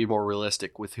trying to be more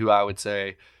realistic with who I would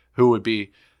say who would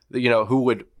be, who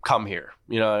would come here.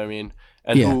 You know what I mean?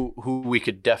 And who we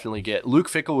could definitely get. Luke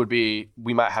Fickell would be.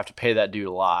 We might have to pay that dude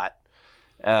a lot.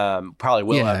 Probably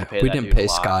will have to pay that dude a lot. We didn't pay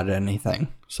Scott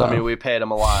anything. So we paid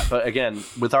him a lot. But again,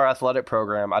 with our athletic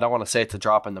program, I don't want to say it's a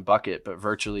drop in the bucket, but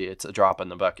virtually it's a drop in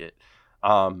the bucket.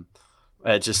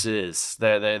 It just is.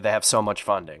 They have so much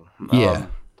funding. But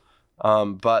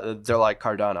they're like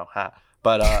Cardano.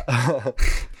 But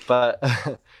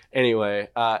anyway,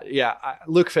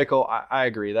 Luke Fickell, I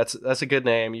agree. That's a good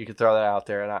name. You could throw that out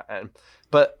there.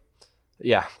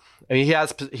 He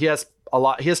has a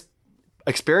lot. He has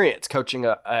experience coaching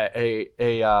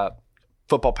a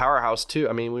football powerhouse too.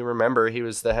 We remember he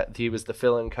was the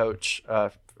fill-in coach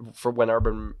for when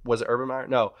Urban Meyer?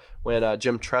 No, when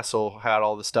Jim Tressel had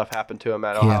all the stuff happen to him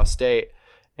at Ohio State,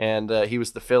 and he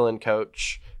was the fill-in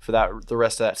coach for the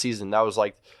rest of that season. That was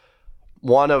like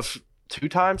one of 2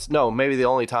 times, no, maybe the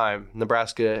only time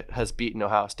Nebraska has beaten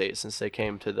Ohio State since they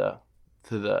came to the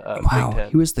Big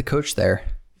Ten. He was the coach there.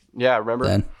 Yeah, remember?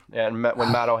 Then. And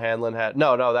when Matt O'Hanlon had...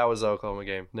 No, that was the Oklahoma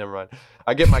game. Never mind.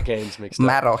 I get my games mixed up.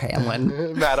 Matt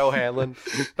O'Hanlon. Matt O'Hanlon.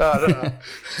 No.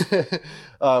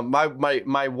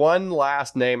 My one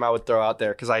last name I would throw out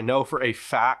there, because I know for a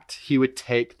fact he would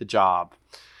take the job.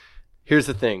 Here's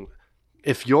the thing.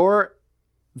 If you're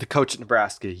the coach at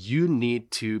Nebraska, you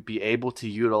need to be able to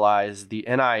utilize the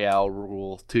NIL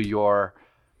rule to your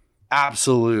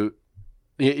absolute...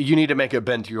 You need to make it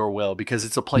bend to your will, because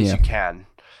it's a place you can.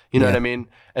 You know what I mean?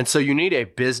 And so you need a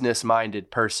business-minded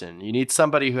person. You need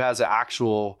somebody who has an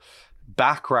actual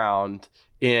background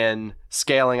in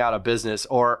scaling out a business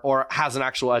or has an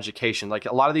actual education. Like,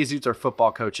 a lot of these dudes are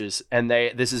football coaches, and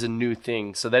this is a new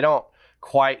thing. So they don't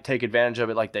quite take advantage of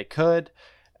it like they could.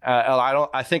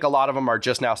 I think a lot of them are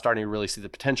just now starting to really see the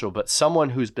potential. But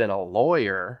someone who's been a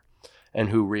lawyer and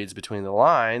who reads between the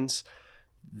lines,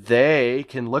 they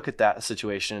can look at that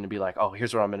situation and be like, oh,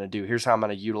 here's what I'm going to do. Here's how I'm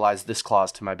going to utilize this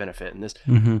clause to my benefit. And this.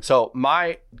 Mm-hmm. So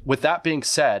with that being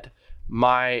said,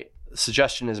 my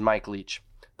suggestion is Mike Leach,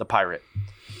 the Pirate.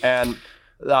 And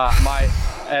the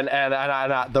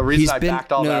reason I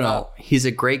backed all that up. He's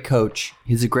a great coach.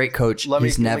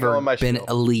 He's never been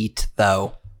elite,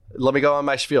 though. Let me go on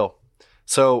my spiel.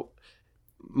 So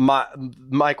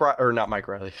Mike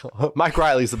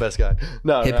Riley's the best guy.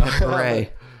 No.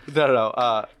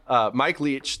 Mike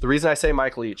Leach. The reason I say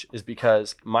Mike Leach is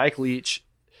because Mike Leach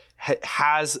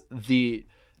has the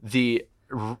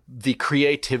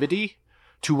creativity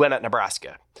to win at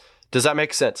Nebraska. Does that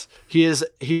make sense? He is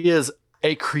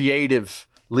a creative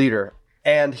leader.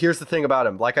 And here's the thing about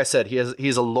him. Like I said,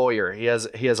 he's a lawyer. He has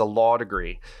a law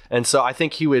degree. And so I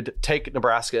think he would take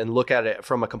Nebraska and look at it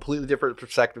from a completely different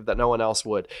perspective that no one else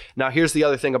would. Now, here's the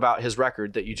other thing about his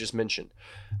record that you just mentioned.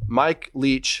 Mike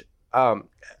Leach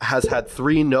has had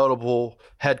 3 notable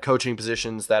head coaching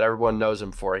positions that everyone knows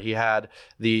him for. He had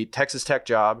the Texas Tech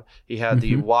job, he had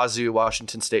the Wazoo,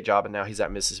 Washington State job, and now he's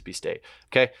at Mississippi State.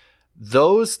 Okay,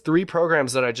 those 3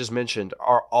 programs that I just mentioned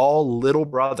are all little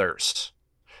brothers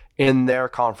in their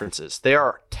conferences. They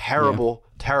are terrible,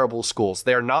 terrible schools.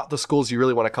 They are not the schools you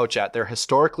really want to coach at. They're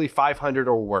historically 500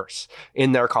 or worse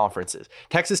in their conferences.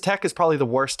 Texas Tech is probably the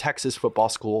worst Texas football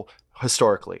school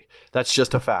historically. That's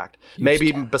just a fact. Houston.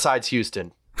 Maybe besides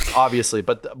Houston, obviously,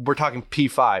 but we're talking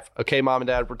P5. Okay, Mom and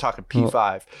Dad, we're talking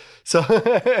P5. So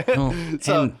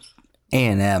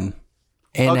A&M.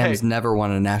 A&M's never won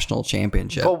a national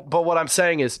championship. But what I'm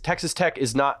saying is Texas Tech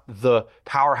is not the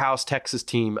powerhouse Texas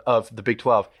team of the Big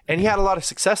 12. And he had a lot of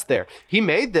success there. He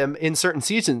made them in certain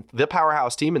seasons the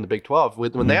powerhouse team in the Big 12.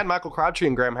 When they had Michael Crabtree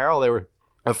and Graham Harrell, they were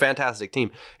a fantastic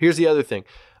team. Here's the other thing.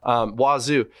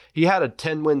 Wazoo. He had a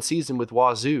 10-win season with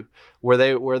Wazoo where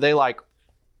they like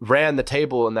ran the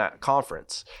table in that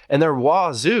conference. And they're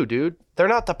Wazoo, dude. They're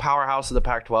not the powerhouse of the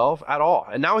Pac-12 at all.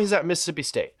 And now he's at Mississippi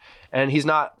State. And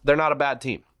they're not a bad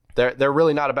team. They're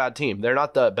really not a bad team. They're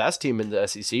not the best team in the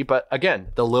SEC, but again,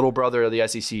 the little brother of the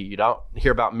SEC. You don't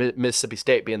hear about Mississippi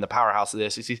State being the powerhouse of the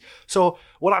SEC. So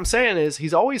what I'm saying is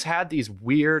he's always had these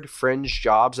weird fringe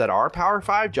jobs that are Power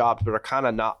 5 jobs, but are kind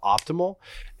of not optimal.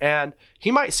 And he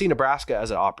might see Nebraska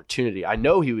as an opportunity. I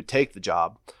know he would take the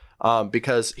job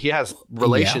because he has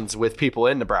relations with people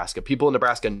in Nebraska. People in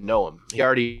Nebraska know him. He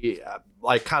already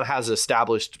kind of has an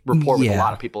established rapport with a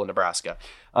lot of people in Nebraska.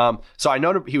 So I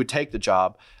know he would take the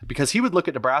job because he would look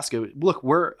at Nebraska. Look,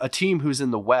 we're a team who's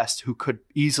in the West who could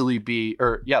easily be,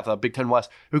 the Big Ten West,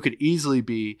 who could easily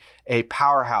be a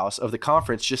powerhouse of the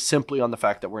conference just simply on the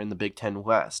fact that we're in the Big Ten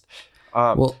West.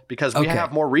 Because we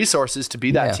have more resources to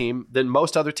be that team than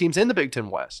most other teams in the Big Ten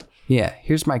West. Yeah,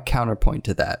 here's my counterpoint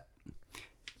to that.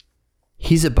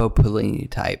 He's a Bo Pelini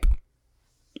type.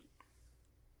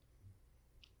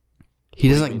 He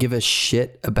doesn't give a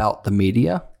shit about the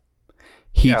media.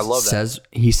 I love that.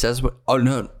 He says what? Oh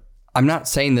no, I'm not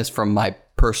saying this from my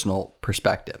personal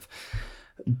perspective,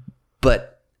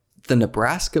 but the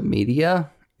Nebraska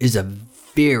media is a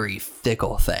very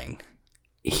fickle thing.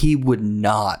 He would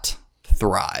not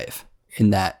thrive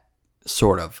in that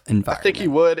sort of environment. I think he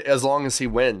would as long as he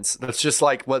wins. That's just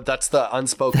that's the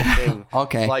unspoken thing.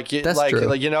 Okay, that's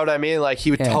true. You know what I mean? Like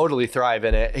he would totally thrive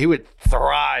in it. He would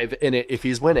thrive in it if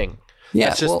he's winning. Yeah,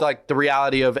 that's just the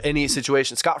reality of any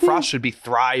situation. Scott Frost should be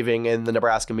thriving in the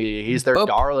Nebraska media. He's their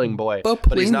darling boy,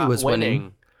 but he's not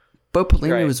winning. Bo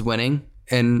Pelini was winning,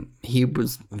 and he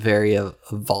was very a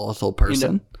volatile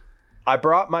person. I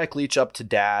brought Mike Leach up to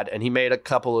Dad, and he made a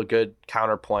couple of good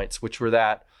counterpoints, which were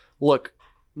that, look,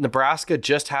 Nebraska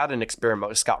just had an experiment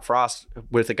with Scott Frost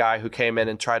with a guy who came in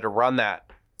and tried to run that,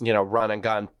 run and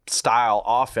gun style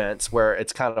offense where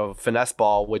it's kind of a finesse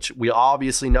ball, which we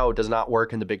obviously know does not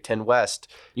work in the Big Ten West.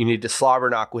 You need to slobber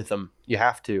knock with them. You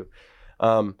have to.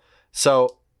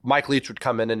 So Mike Leach would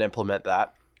come in and implement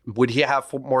that. Would he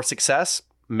have more success?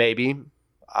 Maybe.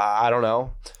 I don't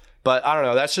know. But I don't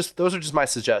know. Those are just my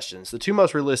suggestions. The 2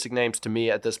 most realistic names to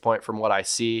me at this point from what I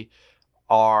see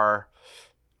are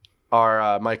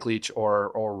Mike Leach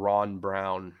or Ron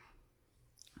Brown.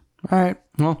 All right.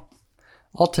 Well,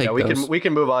 I'll take those. We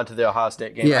can move on to the Ohio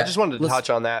State game. I just wanted to touch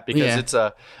on that because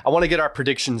I want to get our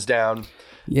predictions down.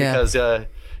 Yeah. Because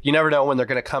you never know when they're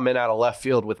going to come in out of left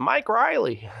field with Mike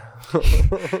Riley.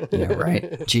 Yeah,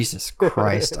 right. Jesus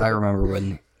Christ. I remember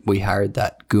when we hired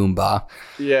that Goomba.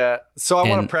 Yeah. So I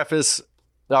want to preface.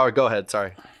 Oh, go ahead.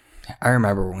 Sorry. I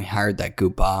remember when we hired that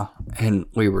Goomba and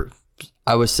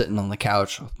I was sitting on the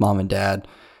couch with Mom and Dad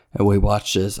and we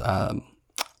watched his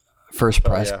first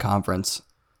press conference,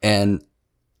 and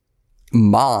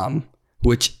Mom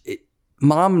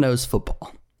knows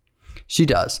football. She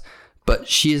does, but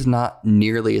she is not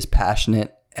nearly as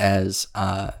passionate as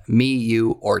me,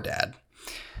 you, or Dad.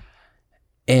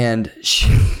 And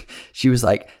she was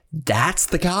like, that's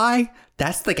the guy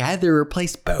they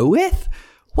replaced Bo with?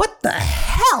 What the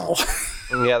hell?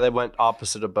 Yeah, they went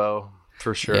opposite of Bo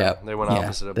for sure. Yeah, they went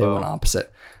opposite of Bo. They went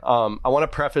opposite. I want to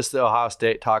preface the Ohio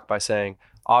State talk by saying,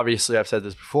 obviously, I've said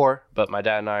this before, but my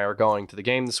dad and I are going to the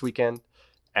game this weekend,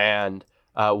 and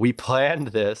we planned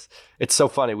this. It's so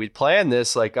funny. We planned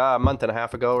this like a month and a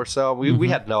half ago or so. We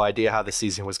had no idea how the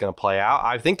season was going to play out.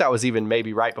 I think that was even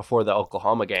maybe right before the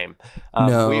Oklahoma game.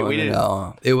 No,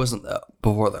 it wasn't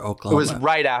before the Oklahoma. It was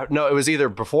right after. No, it was either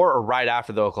before or right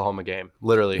after the Oklahoma game.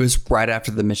 Literally, it was right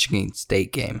after the Michigan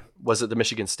State game. Was it the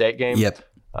Michigan State game? Yep.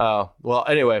 Oh, well,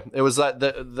 anyway, it was that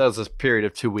was a period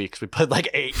of 2 weeks. We played like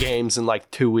 8 games in like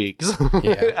 2 weeks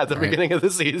at the beginning of the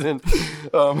season.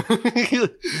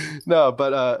 No,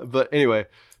 but anyway,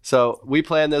 So we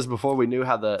planned this before we knew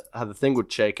how the thing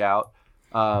would shake out.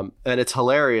 And it's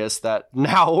hilarious that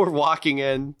now we're walking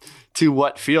in to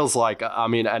what feels like,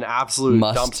 an absolute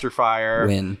dumpster fire.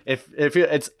 Win. If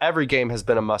it's every game has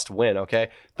been a must win, okay?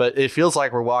 But it feels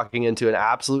like we're walking into an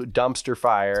absolute dumpster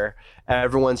fire.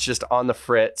 Everyone's just on the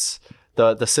fritz.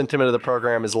 The sentiment of the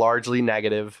program is largely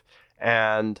negative,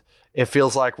 and it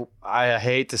feels like, I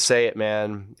hate to say it,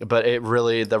 man, but it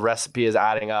really, the recipe is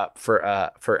adding up for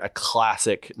a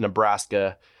classic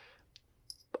Nebraska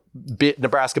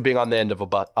being on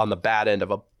the bad end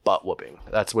of a butt whooping.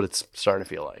 That's what it's starting to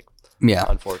feel like. Yeah,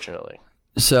 unfortunately.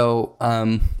 So,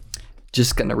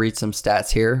 just gonna read some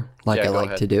stats here, like I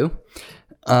like to do.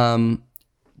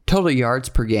 Total yards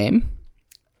per game: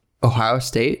 Ohio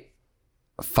State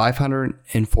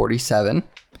 547,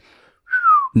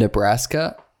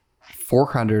 Nebraska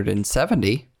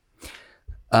 470.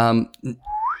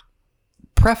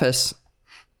 Preface: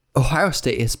 Ohio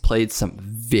State has played some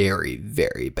very,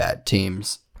 very bad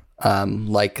teams,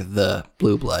 like the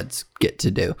Blue Bloods get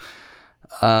to do.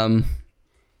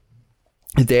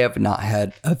 They have not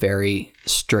had a very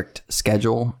strict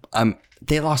schedule.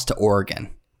 They lost to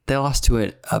Oregon. They lost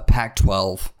to a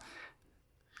Pac-12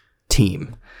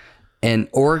 team. And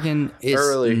Oregon is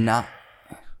not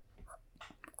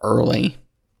early.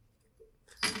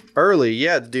 Early,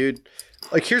 yeah, dude.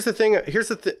 Like, here's the thing.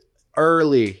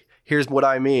 Early. Here's what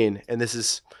I mean, and this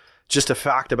is just a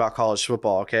fact about college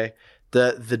football, okay?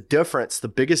 The difference, the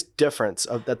biggest difference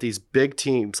that these big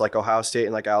teams like Ohio State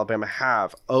and like Alabama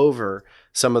have over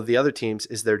some of the other teams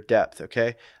is their depth,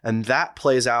 okay? And that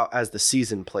plays out as the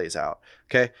season plays out,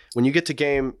 okay? When you get to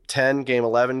game 10, game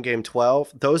 11, game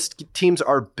 12, those teams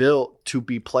are built to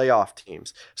be playoff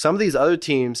teams. Some of these other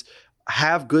teams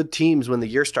have good teams when the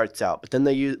year starts out, but then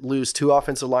they lose 2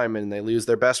 offensive linemen, and they lose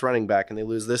their best running back, and they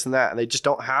lose this and that, and they just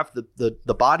don't have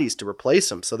the bodies to replace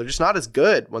them. So they're just not as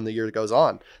good when the year goes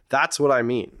on. That's what I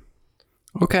mean.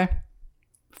 Okay.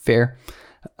 Fair.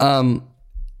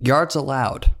 Yards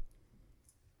allowed.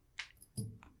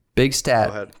 Big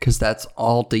stat, because that's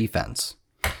all defense.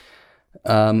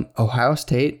 Ohio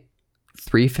State,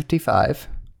 355.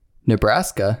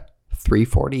 Nebraska,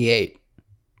 348.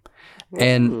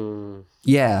 And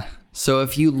yeah, so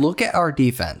if you look at our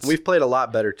defense, we've played a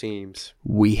lot better teams.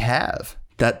 We have.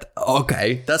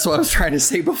 Okay, that's what I was trying to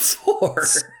say before.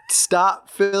 Stop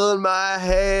filling my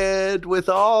head with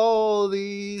all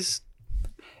these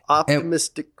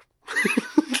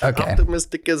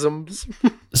optimisticisms.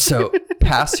 So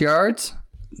pass yards,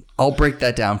 I'll break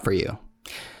that down for you.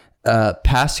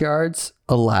 Pass yards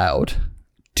allowed,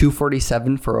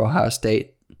 247 for Ohio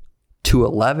State,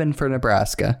 211 for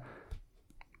Nebraska.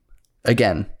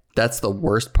 Again, that's the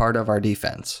worst part of our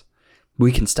defense.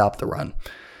 We can stop the run.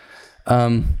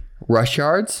 Rush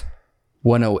yards,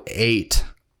 108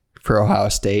 for Ohio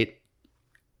State,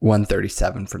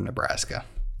 137 for Nebraska.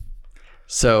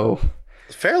 So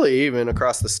fairly even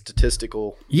across the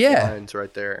statistical lines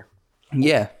right there.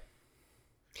 Yeah.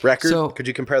 Record? So, could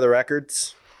you compare the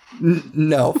records?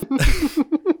 No.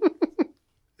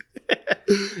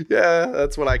 Yeah,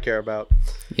 that's what I care about.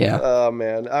 Yeah. Oh,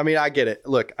 man. I mean, I get it.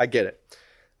 Look, I get it.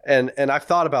 And I've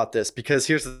thought about this because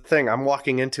here's the thing. I'm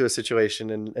walking into a situation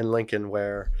in Lincoln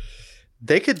where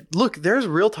they could, look, there's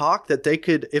real talk that they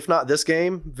could, if not this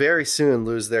game, very soon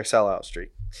lose their sellout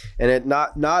streak. And they're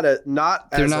not going to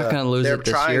lose it this year.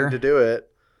 They're trying to do it.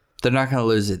 They're not going to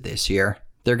lose it this year.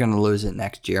 They're going to lose it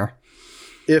next year.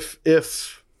 If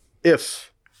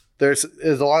there's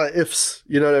a lot of ifs,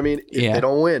 you know what I mean? If they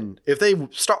don't win, if they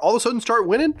all of a sudden start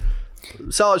winning,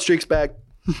 sellout streak's back.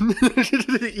 Simple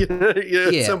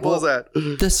as that.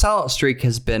 The sellout streak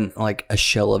has been like a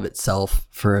shell of itself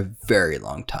for a very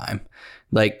long time.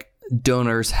 Like,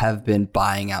 donors have been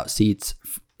buying out seats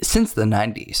since the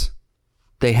 90s.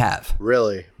 They have.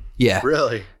 Really? Yeah.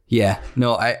 Really? Yeah.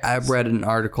 No, I read an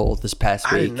article this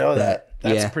past week. I didn't know that.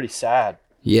 That's pretty sad.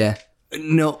 Yeah.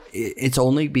 No, it's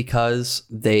only because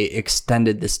they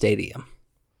extended the stadium.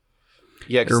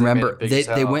 Yeah, remember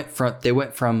they went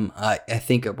from I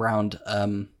think around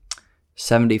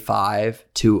 75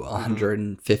 to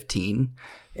 115,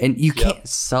 and you can't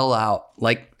sell out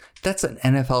like that's an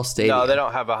NFL stadium. No, they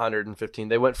don't have 115.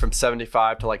 They went from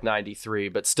 75 to like 93,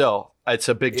 but still, it's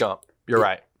a big jump. You're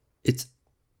right. It's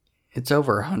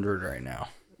over 100 right now.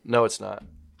 No, it's not.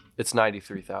 It's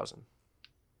 93,000.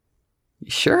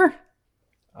 You sure?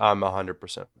 I'm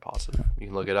 100% positive. You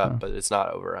can look it up, but it's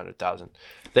not over 100,000.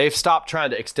 They've stopped trying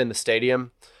to extend the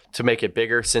stadium to make it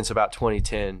bigger since about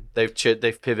 2010.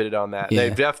 They've pivoted on that. Yeah.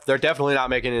 They're definitely not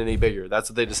making it any bigger. That's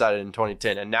what they decided in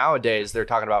 2010. And nowadays they're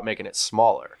talking about making it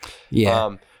smaller.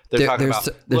 Yeah.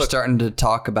 They're starting to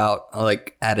talk about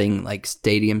like adding like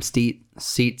stadium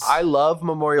seats. I love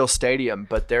Memorial Stadium,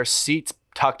 but there's seats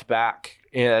tucked back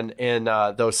in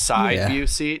those side view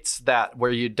seats that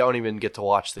where you don't even get to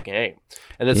watch the game.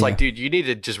 And it's like, dude, you need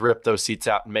to just rip those seats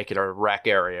out and make it a rec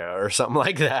area or something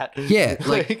like that. Yeah,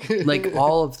 like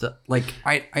all of the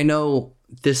I know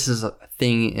this is a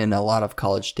thing in a lot of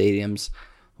college stadiums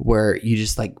where you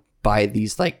just like buy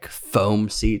these like foam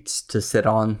seats to sit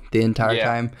on the entire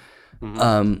time.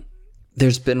 Mm-hmm.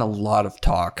 There's been a lot of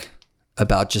talk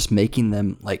about just making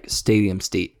them like stadium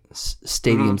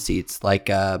seats, like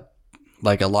a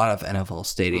lot of NFL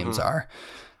stadiums are.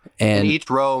 And each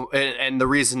row, and the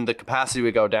reason the capacity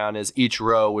would go down is each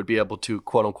row would be able to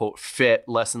quote unquote fit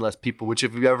less and less people. Which,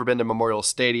 if you've ever been to Memorial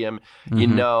Stadium, you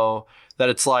know that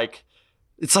it's like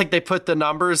they put the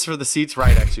numbers for the seats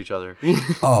right next to each other.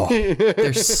 Oh,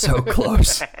 they're so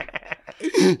close.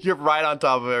 You're right on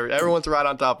top of everyone's right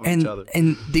on top of each other.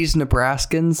 And these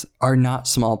Nebraskans are not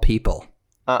small people.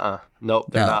 Nope,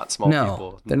 they're not small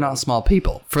people. They're not small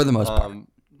people for the most part.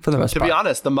 To be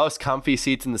honest, the most comfy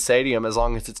seats in the stadium, as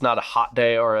long as it's not a hot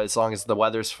day or as long as the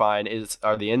weather's fine,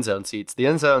 are the end zone seats. The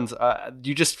end zones,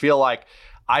 you just feel like,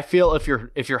 I feel if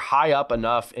you're high up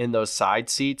enough in those side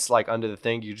seats, like under the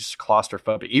thing, you're just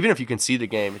claustrophobic. Even if you can see the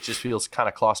game, it just feels kind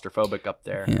of claustrophobic up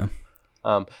there.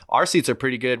 Yeah. Our seats are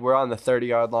pretty good. We're on the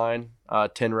 30-yard line,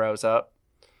 10 rows up.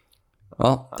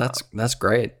 Well, that's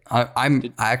great.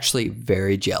 I'm actually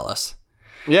very jealous.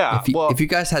 Yeah. If you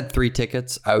guys had 3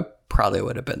 tickets, I probably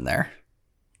would have been there.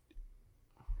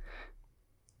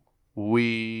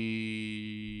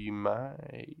 We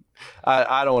might.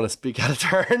 I don't want to speak out of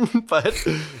turn, but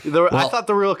I thought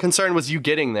the real concern was you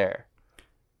getting there.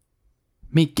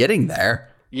 Me getting there?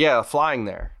 Yeah, flying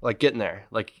there, like getting there.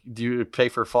 Like, do you pay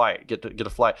for a flight? Get a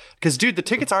flight? Because, dude, the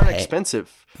tickets aren't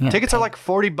expensive. Tickets are like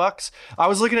 $40. I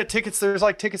was looking at tickets. There's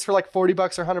like tickets for like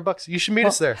 $40 or $100. You should meet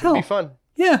us there. It'd be fun.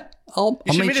 Yeah, I'll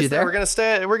meet you there. We're gonna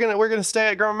stay. We're gonna stay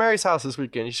at Grandma Mary's house this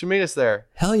weekend. You should meet us there.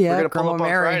 Hell yeah, we're gonna Grandma pull up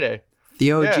Mary, on Friday.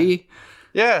 The OG.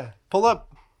 Yeah, pull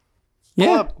up. Pull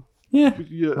up. Yeah.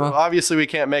 Well, obviously, we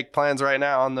can't make plans right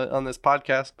now on this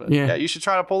podcast, but yeah, you should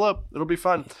try to pull up. It'll be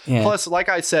fun. Yeah. Plus, like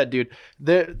I said, dude,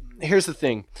 here's the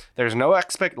thing. There's no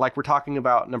like we're talking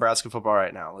about Nebraska football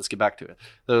right now. Let's get back to it.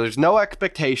 There's no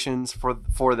expectations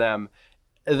for them.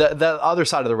 The other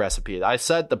side of the recipe. I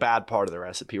said the bad part of the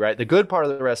recipe, right? The good part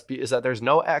of the recipe is that there's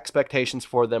no expectations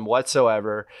for them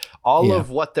whatsoever. All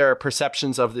of what their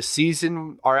perceptions of the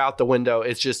season are out the window.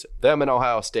 It's just them and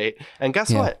Ohio State. And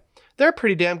guess what? They're a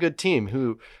pretty damn good team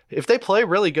who, if they play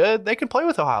really good, they can play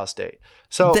with Ohio State.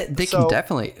 So they can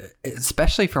definitely,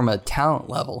 especially from a talent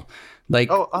level. Like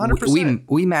 100%.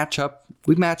 We match up,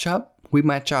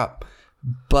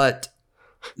 but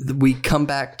we come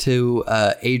back to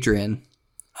Adrian.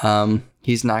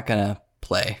 He's not gonna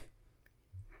play.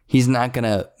 He's not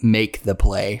gonna make the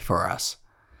play for us.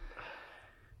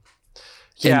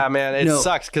 Yeah, man, it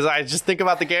sucks because I just think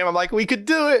about the game. I'm like, we could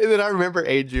do it, and then I remember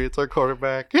Adrian. It's our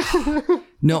quarterback.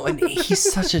 No, and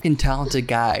he's such a talented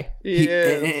guy.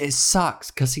 It sucks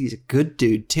because he's a good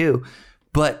dude too.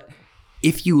 But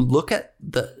if you look at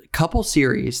the couple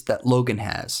series that Logan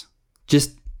has,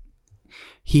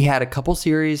 he had a couple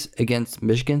series against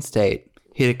Michigan State.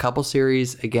 He had a couple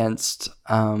series against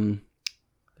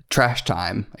Trash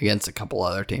Time against a couple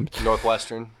other teams.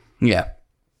 Northwestern. Yeah.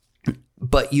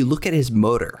 But you look at his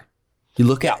motor. You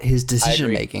look at his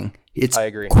decision making. I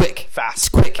agree. Quick.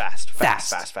 Fast.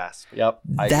 Yep.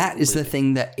 That is the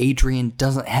thing that Adrian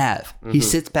doesn't have. Mm-hmm. He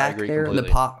sits back there in the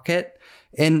pocket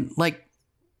and like,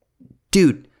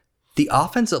 dude, the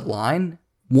offensive line,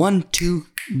 1, 2,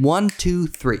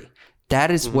 3.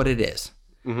 That is what it is.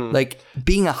 Mm-hmm. Like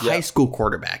being a high school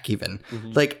quarterback, even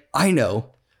like I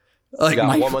know, like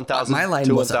my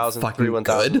line wasn't fucking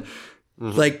good.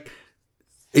 Mm-hmm. Like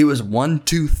it was 1,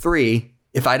 2, 3.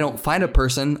 If I don't find a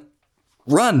person,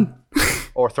 run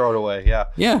or throw it away. Yeah,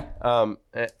 yeah,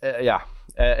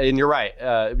 and you're right.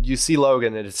 You see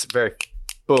Logan, and it's very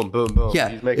boom, boom, boom. Yeah,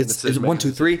 he's making it's 1,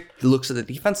 2, 3. He looks at the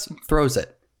defense, throws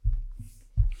it.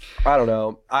 I don't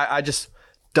know. I just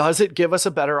does it give us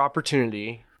a better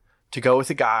opportunity to go with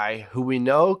a guy who we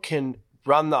know can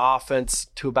run the offense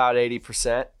to about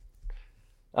 80%.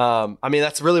 I mean,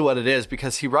 that's really what it is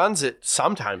because he runs it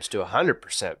sometimes to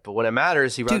 100%, but when it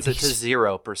matters, he runs it to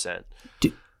 0%.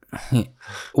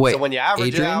 Wait, so when you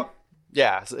average it out,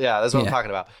 that's what I'm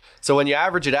talking about. So when you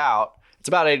average it out, it's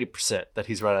about 80% that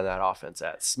he's running that offense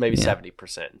at, maybe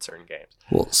 70% in certain games.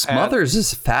 Well, Smothers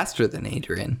is faster than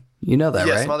Adrian. You know that,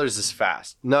 right? Yeah, Smothers is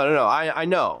fast. No, I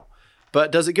know. But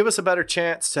does it give us a better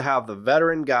chance to have the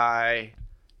veteran guy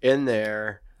in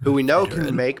there who we know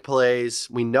can make plays.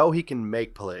 We know he can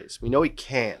make plays. We know he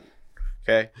can.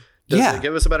 Okay. Does it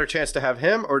give us a better chance to have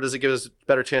him, or does it give us a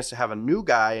better chance to have a new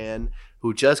guy in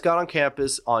who just got on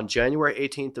campus on January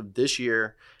 18th of this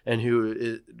year and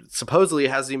who supposedly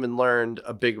hasn't even learned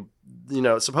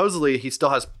supposedly he still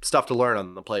has stuff to learn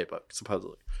on the playbook,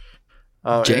 supposedly.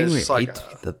 January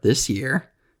 18th of this year?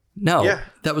 No,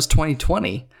 that was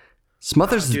 2020.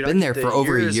 Smothers has been there for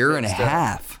over a year and a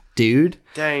half, dude.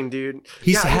 Dang, dude.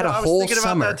 He's had a whole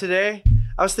summer.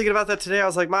 I was thinking about that today. I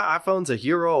was like, my iPhone's a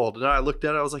year old. And I looked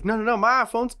at it. I was like, no, my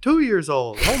iPhone's 2 years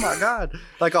old. Oh, my God.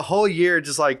 Like a whole year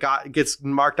just like gets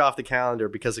marked off the calendar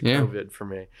because of COVID for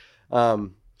me. But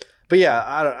yeah,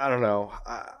 I don't know.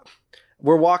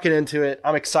 We're walking into it.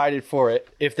 I'm excited for it.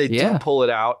 If they do pull it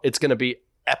out, it's going to be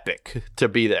epic to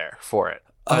be there for it.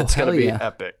 It's going to be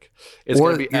epic. It's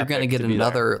or you're going to get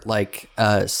another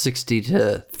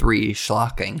 60-3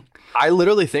 schlocking. I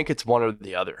literally think it's one or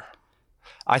the other.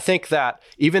 I think that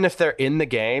even if they're in the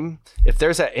game, if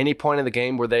there's at any point in the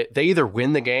game where they either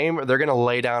win the game or they're going to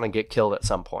lay down and get killed at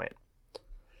some point.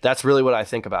 That's really what I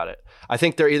think about it. I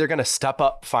think they're either going to step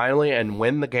up finally and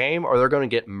win the game or they're going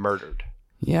to get murdered.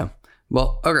 Yeah.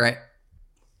 Well, all right.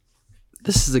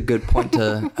 This is a good point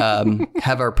to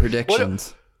have our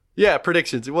predictions.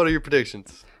 Predictions. What are your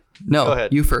predictions? No, go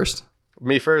ahead. You first.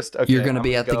 Me first? Okay. You're going to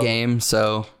be at the game,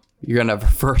 so you're going to have a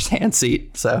first-hand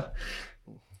seat. So,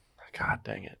 God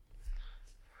dang it.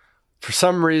 For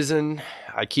some reason,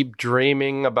 I keep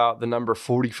dreaming about the number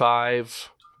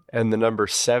 45 and the number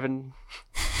 7.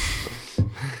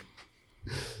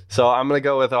 So I'm going to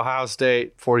go with Ohio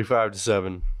State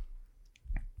 45-7.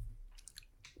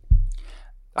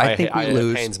 I think we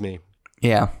lose. It pains me.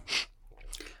 Yeah.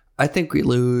 I think we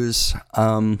lose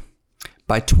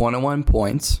by 21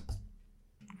 points.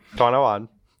 21.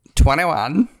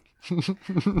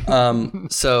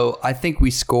 So I think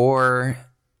we score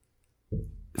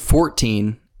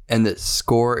 14, and the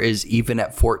score is even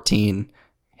at 14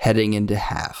 heading into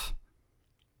half.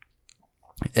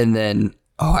 And then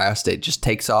Ohio State just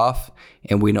takes off,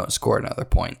 and we don't score another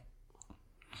point.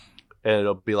 And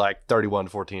it'll be like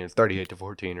 31-14,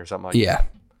 38-14 or something like that.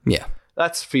 Yeah.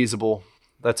 That's feasible.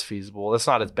 That's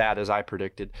not as bad as I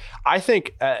predicted. I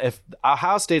think if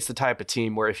Ohio State's the type of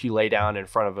team where if you lay down in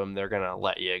front of them, they're going to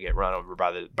let you get run over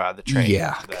by the train.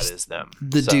 Yeah. That is them.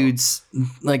 The dudes,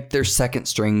 their second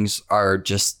strings are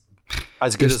just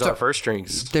as good as our first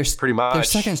strings. Pretty much. Their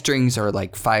second strings are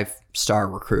like 5-star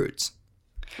recruits.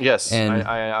 Yes, and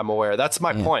I'm aware. That's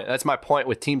my point. That's my point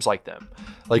with teams like them.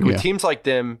 With teams like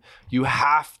them, you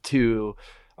have to,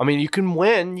 you can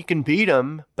win, you can beat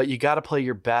them, but you got to play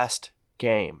your best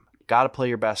game.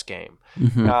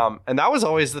 Mm-hmm. And that was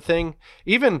always the thing.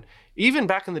 Even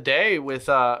back in the day with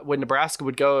when Nebraska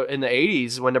would go in the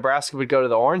 80s, when Nebraska would go to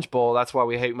the Orange Bowl, that's why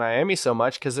we hate Miami so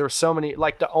much, because there were so many,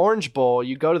 like the Orange Bowl,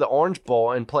 you go to the Orange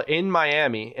Bowl and play in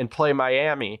Miami and play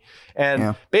Miami.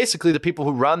 And basically the people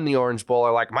who run the Orange Bowl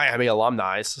are like Miami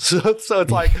alumni. So it's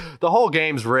like the whole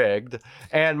game's rigged.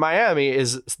 And Miami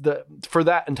is for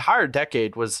that entire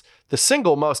decade was the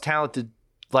single most talented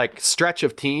stretch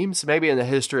of teams maybe in the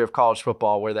history of college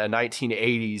football, where the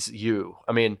 1980s U.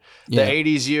 The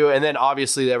 80s U, and then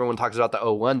obviously everyone talks about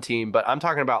the 01 team, but I'm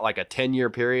talking about like a 10-year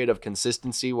period of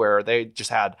consistency where they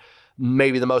just had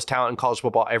maybe the most talent in college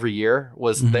football every year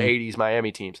was the 80s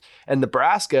Miami teams. And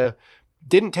Nebraska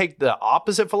didn't take the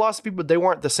opposite philosophy, but they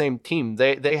weren't the same team.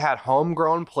 They had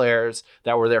homegrown players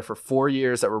that were there for 4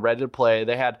 years that were ready to play.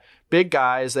 They had big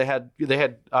guys. They had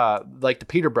like the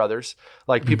Peter brothers,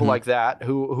 like people like that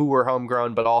who were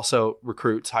homegrown but also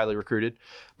recruits, highly recruited.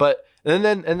 But and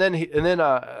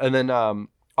then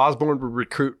Osborne would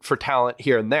recruit for talent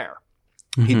here and there.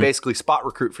 He'd basically spot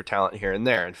recruit for talent here and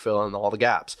there and fill in all the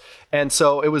gaps. And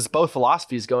so it was both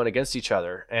philosophies going against each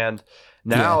other. And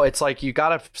now it's like you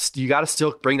gotta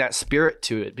still bring that spirit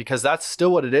to it, because that's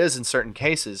still what it is in certain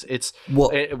cases.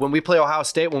 When we play Ohio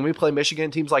State, when we play Michigan,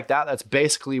 teams like that, that's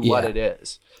basically what it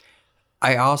is.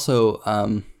 I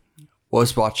also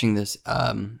was watching this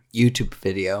YouTube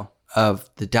video of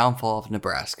the downfall of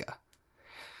Nebraska.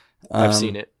 I've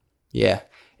seen it. Yeah,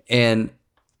 and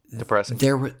depressing.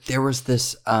 There was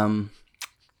this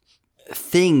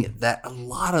thing that a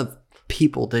lot of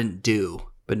people didn't do,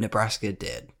 but Nebraska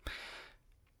did.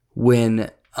 When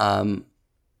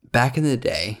back in the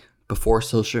day, before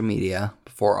social media,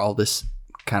 before all this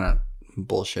kind of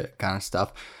bullshit kind of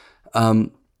stuff,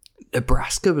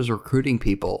 Nebraska was recruiting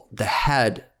people that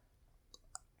had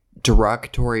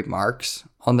derogatory marks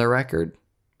on their record.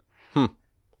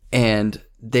 And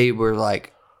they were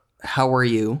like, how are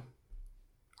you?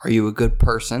 Are you a good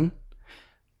person?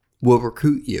 We'll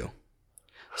recruit you.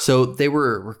 So they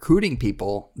were recruiting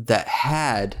people that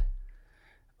had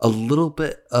a little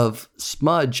bit of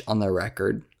smudge on their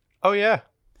record. Oh, yeah.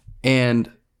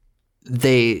 And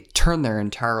they turned their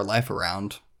entire life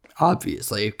around,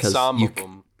 obviously. Because some of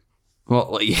them.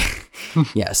 Well,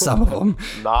 yeah, some of them.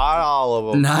 Not all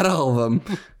of them. Not all of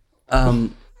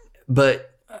them.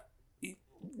 But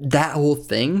that whole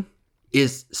thing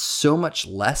is so much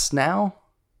less now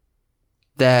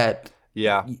that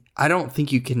I don't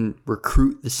think you can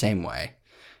recruit the same way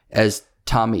as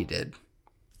Tommy did.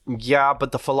 Yeah,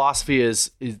 but the philosophy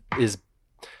is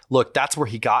look, that's where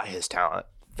he got his talent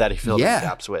that he filled the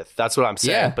gaps with. That's what I'm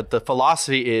saying. Yeah. But the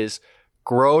philosophy is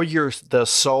grow the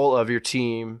soul of your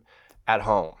team at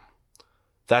home.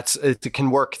 It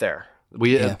can work there.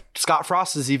 Scott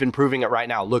Frost is even proving it right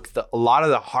now. Look, a lot of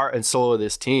the heart and soul of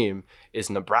this team is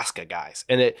Nebraska guys.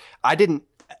 And you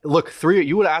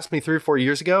would have asked me 3 or 4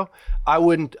 years ago, I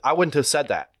wouldn't have said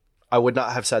that. I would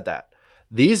not have said that.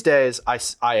 These days,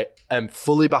 I am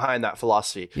fully behind that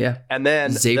philosophy. Yeah. And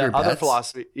then Xavier the other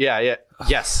philosophy,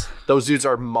 yes, those dudes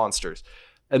are monsters.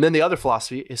 And then the other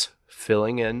philosophy is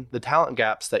filling in the talent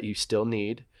gaps that you still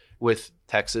need with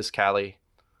Texas, Cali,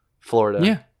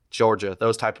 Florida, Georgia,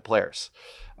 those type of players.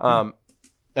 And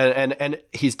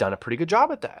he's done a pretty good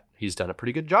job at that.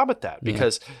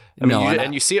 Because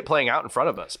and you see it playing out in front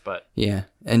of us. But yeah,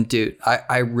 and dude,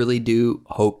 I really do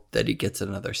hope that he gets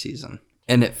another season.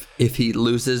 And if he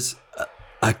loses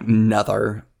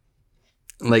another,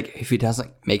 like if he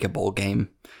doesn't make a bowl game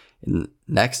in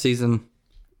next season,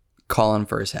 calling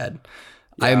for his head.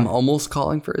 Yeah. I'm almost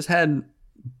calling for his head,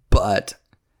 but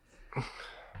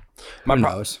who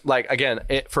knows?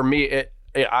 For me, if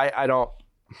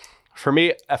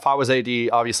I was AD,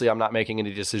 obviously I'm not making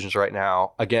any decisions right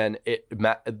now. Again,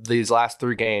 these last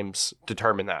 3 games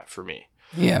determine that for me.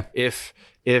 Yeah.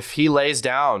 If he lays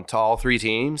down to all 3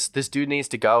 teams, this dude needs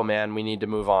to go, man. We need to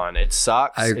move on. It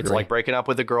sucks. I agree. It's like breaking up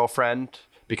with a girlfriend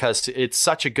because it's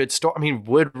such a good story. I mean,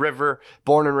 Wood River,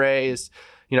 born and raised,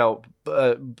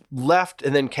 left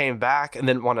and then came back and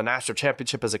then won a national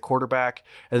championship as a quarterback.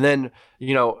 And then,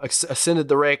 ascended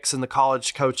the ranks in the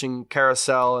college coaching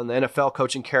carousel and the NFL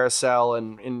coaching carousel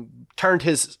and turned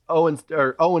his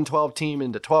 0-12 team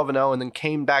into 12-0 and then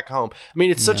came back home. I mean,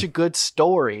 it's such a good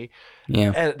story.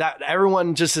 Yeah. And that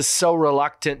everyone just is so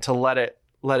reluctant to let it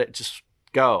just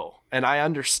go. And I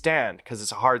understand because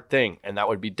it's a hard thing and that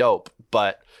would be dope.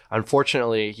 But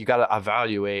unfortunately, you got to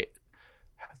evaluate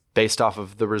based off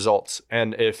of the results.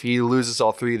 And if he loses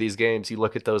all 3 of these games, you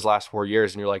look at those last 4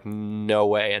 years and you're like, no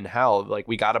way in hell. Like,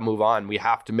 we got to move on. We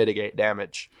have to mitigate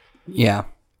damage. Yeah.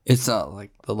 It's not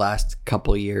like the last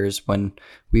couple of years when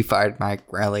we fired Mike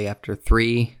Riley after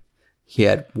 3. He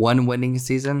had 1 winning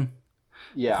season.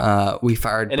 Yeah. We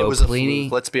fired and Bo it was Pelini. A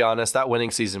fluke. Let's be honest, that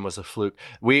winning season was a fluke.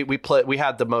 We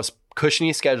had the most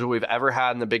cushiony schedule we've ever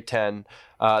had in the Big Ten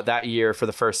that year for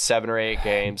the first 7 or 8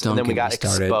 games. And then we got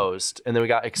exposed.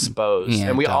 Yeah,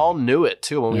 and we all knew it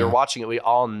too. When we were watching it, we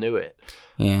all knew it.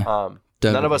 Yeah.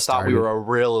 None of us thought we were a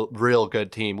real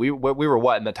good team. We were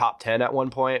what, in the top 10 at one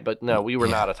point? But no, we were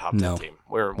not a top 10 team.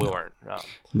 We weren't.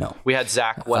 No. We had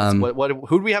Zach.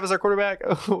 Who did we have as our quarterback?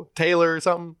 Taylor or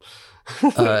something?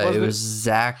 It was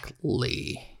Zach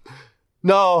Lee.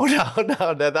 No,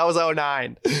 that was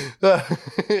 2009.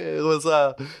 It was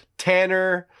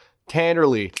Tanner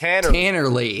Lee.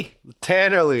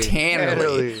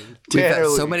 We've had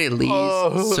so many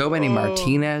Lees, so many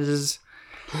Martinez's.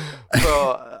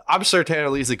 Bro, I'm sure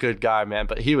Tanner Lee's a good guy, man,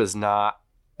 but he was not.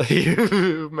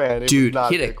 Dude, was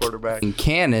not a quarterback. In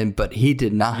cannon, but he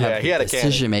did not have the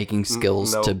decision-making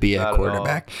skills to be a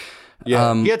quarterback.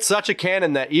 Yeah, he had such a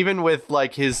cannon that even with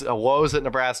like his woes at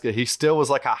Nebraska, he still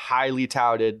was like a highly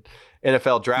touted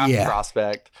NFL draft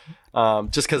prospect,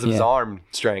 just because of his arm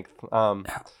strength.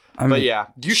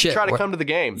 You should try to come to the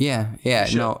game. Yeah,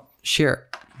 no, sure.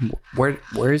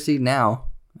 Where is he now?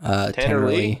 Tanner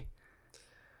Lee.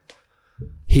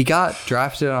 He got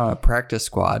drafted on a practice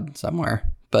squad somewhere,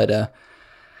 but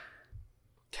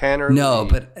Tanner. No, Lee.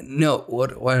 but no.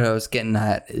 What I was getting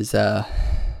at is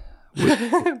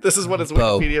this is what his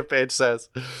Wikipedia page says.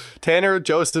 Tanner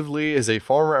Joseph Lee is a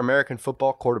former American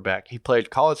football quarterback. He played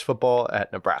college football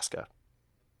at Nebraska.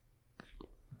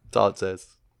 That's all it says.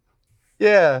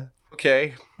 Yeah.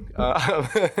 Okay. All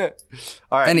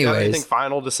right. Anyways, anything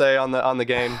final to say on the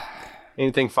game?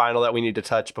 Anything final that we need to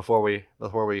touch before we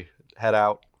head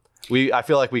out? I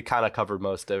feel like we kind of covered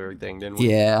most of everything, didn't we?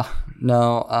 Yeah.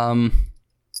 No.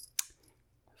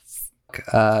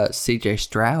 CJ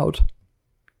Stroud.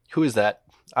 Who is that?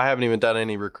 I haven't even done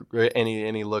any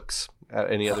looks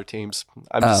at any other teams.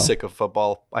 I'm just sick of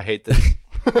football. I hate this.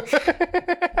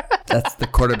 That's the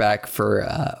quarterback for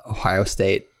Ohio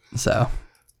State. So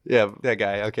yeah, that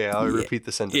guy. Okay, I'll repeat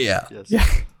the sentence. Yeah. Yes. Yeah.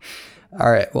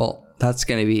 All right. Well, that's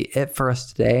going to be it for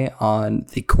us today on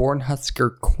the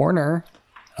Cornhusker Corner.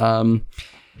 And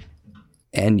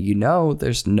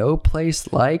there's no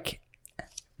place like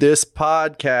this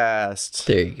podcast.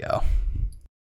 There you go.